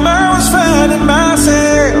time I was finding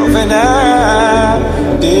myself and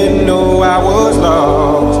I didn't know I was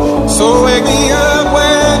lost. So wake me up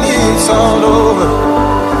when it's all over,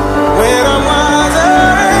 when I'm wiser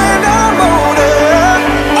and I'm older.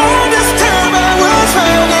 All this time I was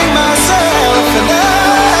finding myself and I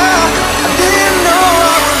didn't know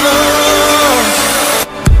I was lost.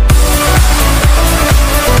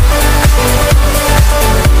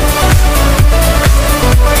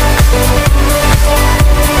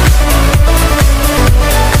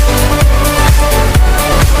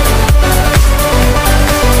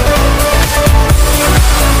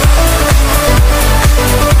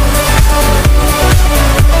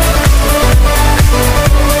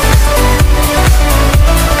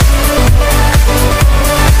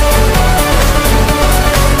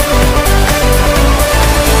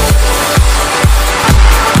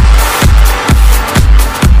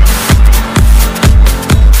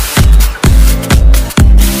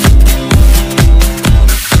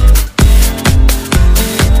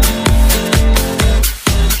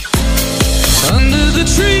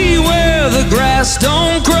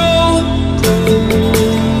 Don't grow.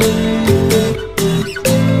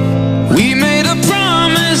 We made a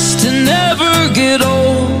promise to never get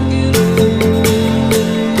old.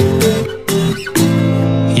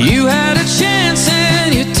 You had a chance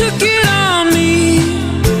and you took it on me,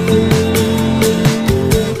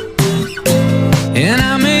 and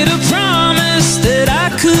I made a promise that I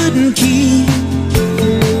couldn't keep.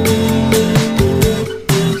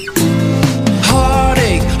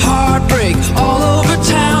 Heartache, heartbreak, all over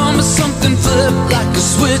town.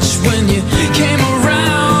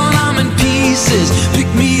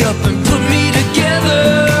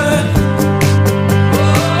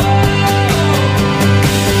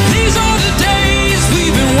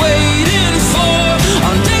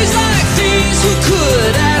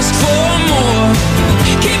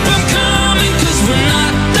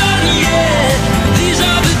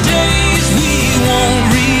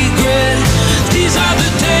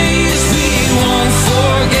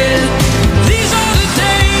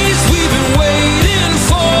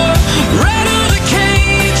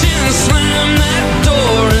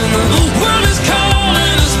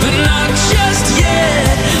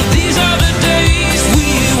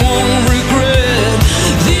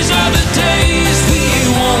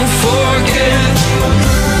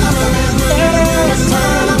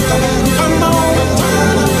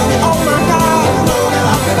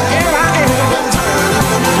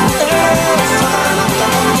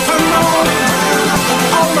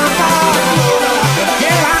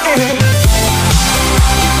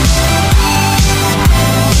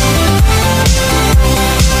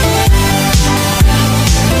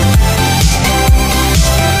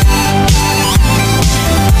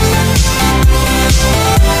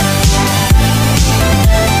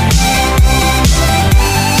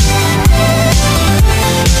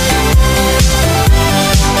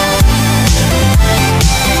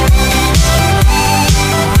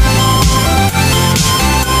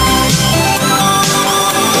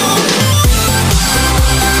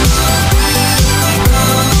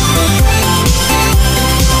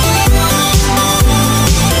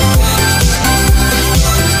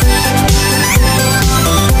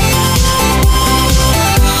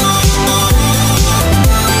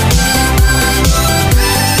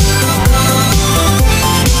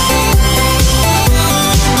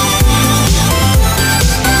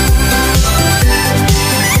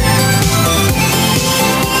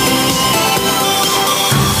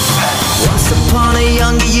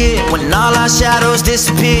 our shadows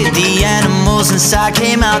disappeared, the animals inside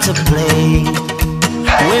came out to play.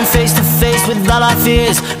 Went face to face with all our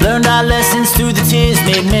fears, learned our lessons through the tears,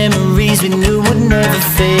 made memories we knew would never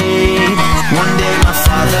fade. One day my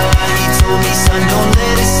father, he told me, son, don't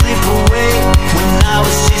let it slip away. When I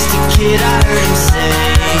was just a kid, I heard him say,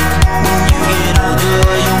 when you get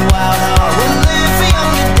older, your wild heart will live for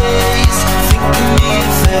younger days. Think of me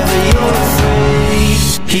if ever you're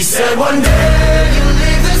afraid. He said one day you'll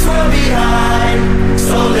leave this world behind,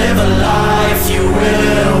 so live a life you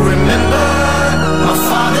will remember. My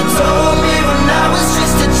father told me when I was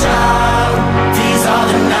just a child, these are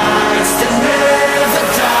the nights that never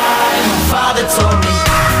die. My father told me.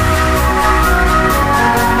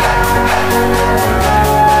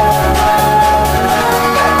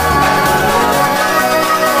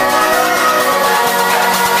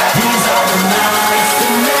 These are the nights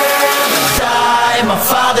that never die. My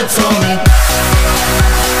father told me.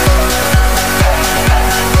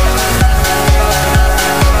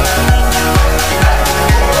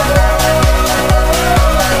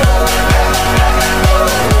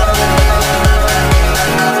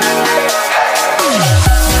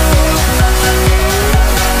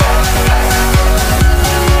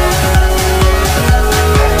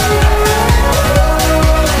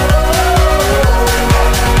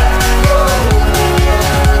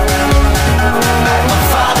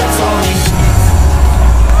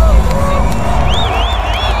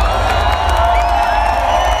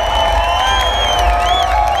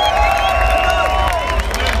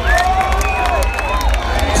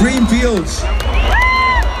 Creamfields,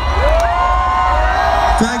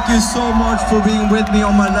 thank you so much for being with me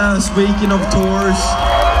on my last weekend of tours.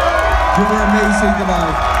 You were amazing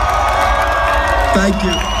tonight. Thank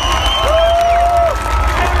you.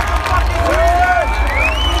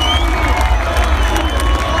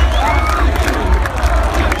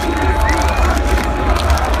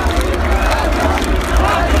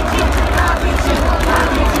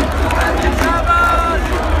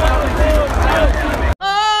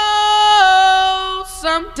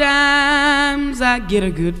 Sometimes I get a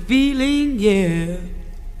good feeling, yeah.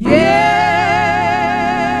 Yeah.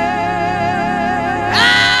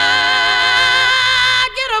 I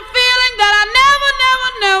get a feeling that I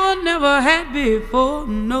never had before.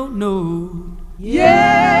 No, no. Yeah.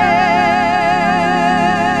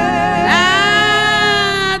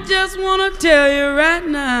 I just wanna tell you right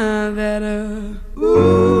now that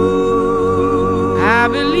I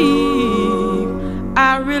believe,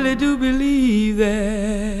 I really do believe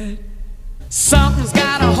that something's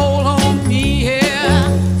got a hold on me here.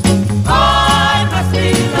 Oh, it must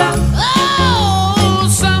be love. Oh,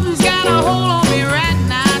 something's got a hold on me right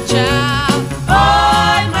now, child.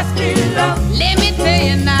 Oh, it must be love. Let me tell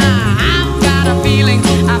you now, I've got a feeling,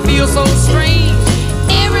 I feel so strange.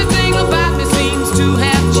 Everything about me seems to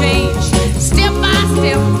have changed. Step by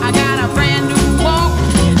step, I got a brand new walk.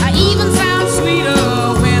 I even sound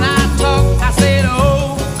sweeter when I talk. I said,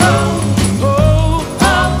 oh, oh, oh,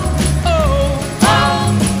 oh, oh,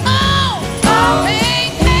 oh, oh, oh, hey,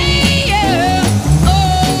 hey, yeah.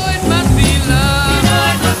 Oh, it must be love. You know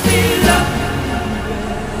it must be love.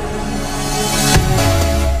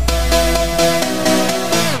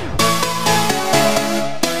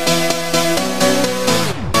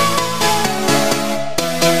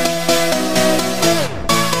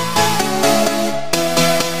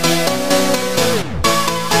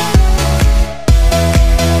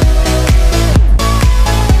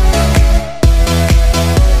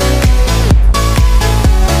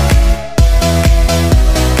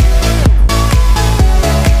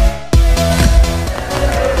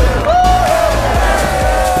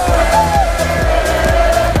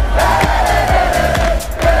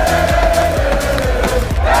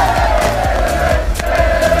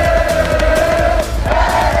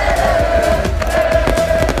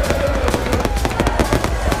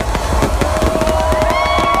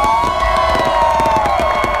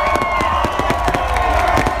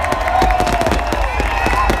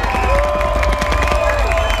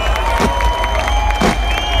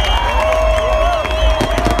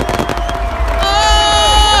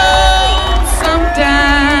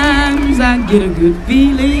 Get a good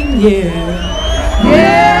feeling, yeah.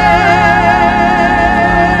 Yeah.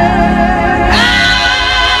 I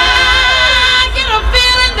get a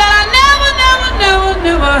feeling that I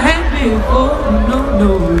never had before. No,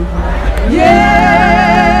 no.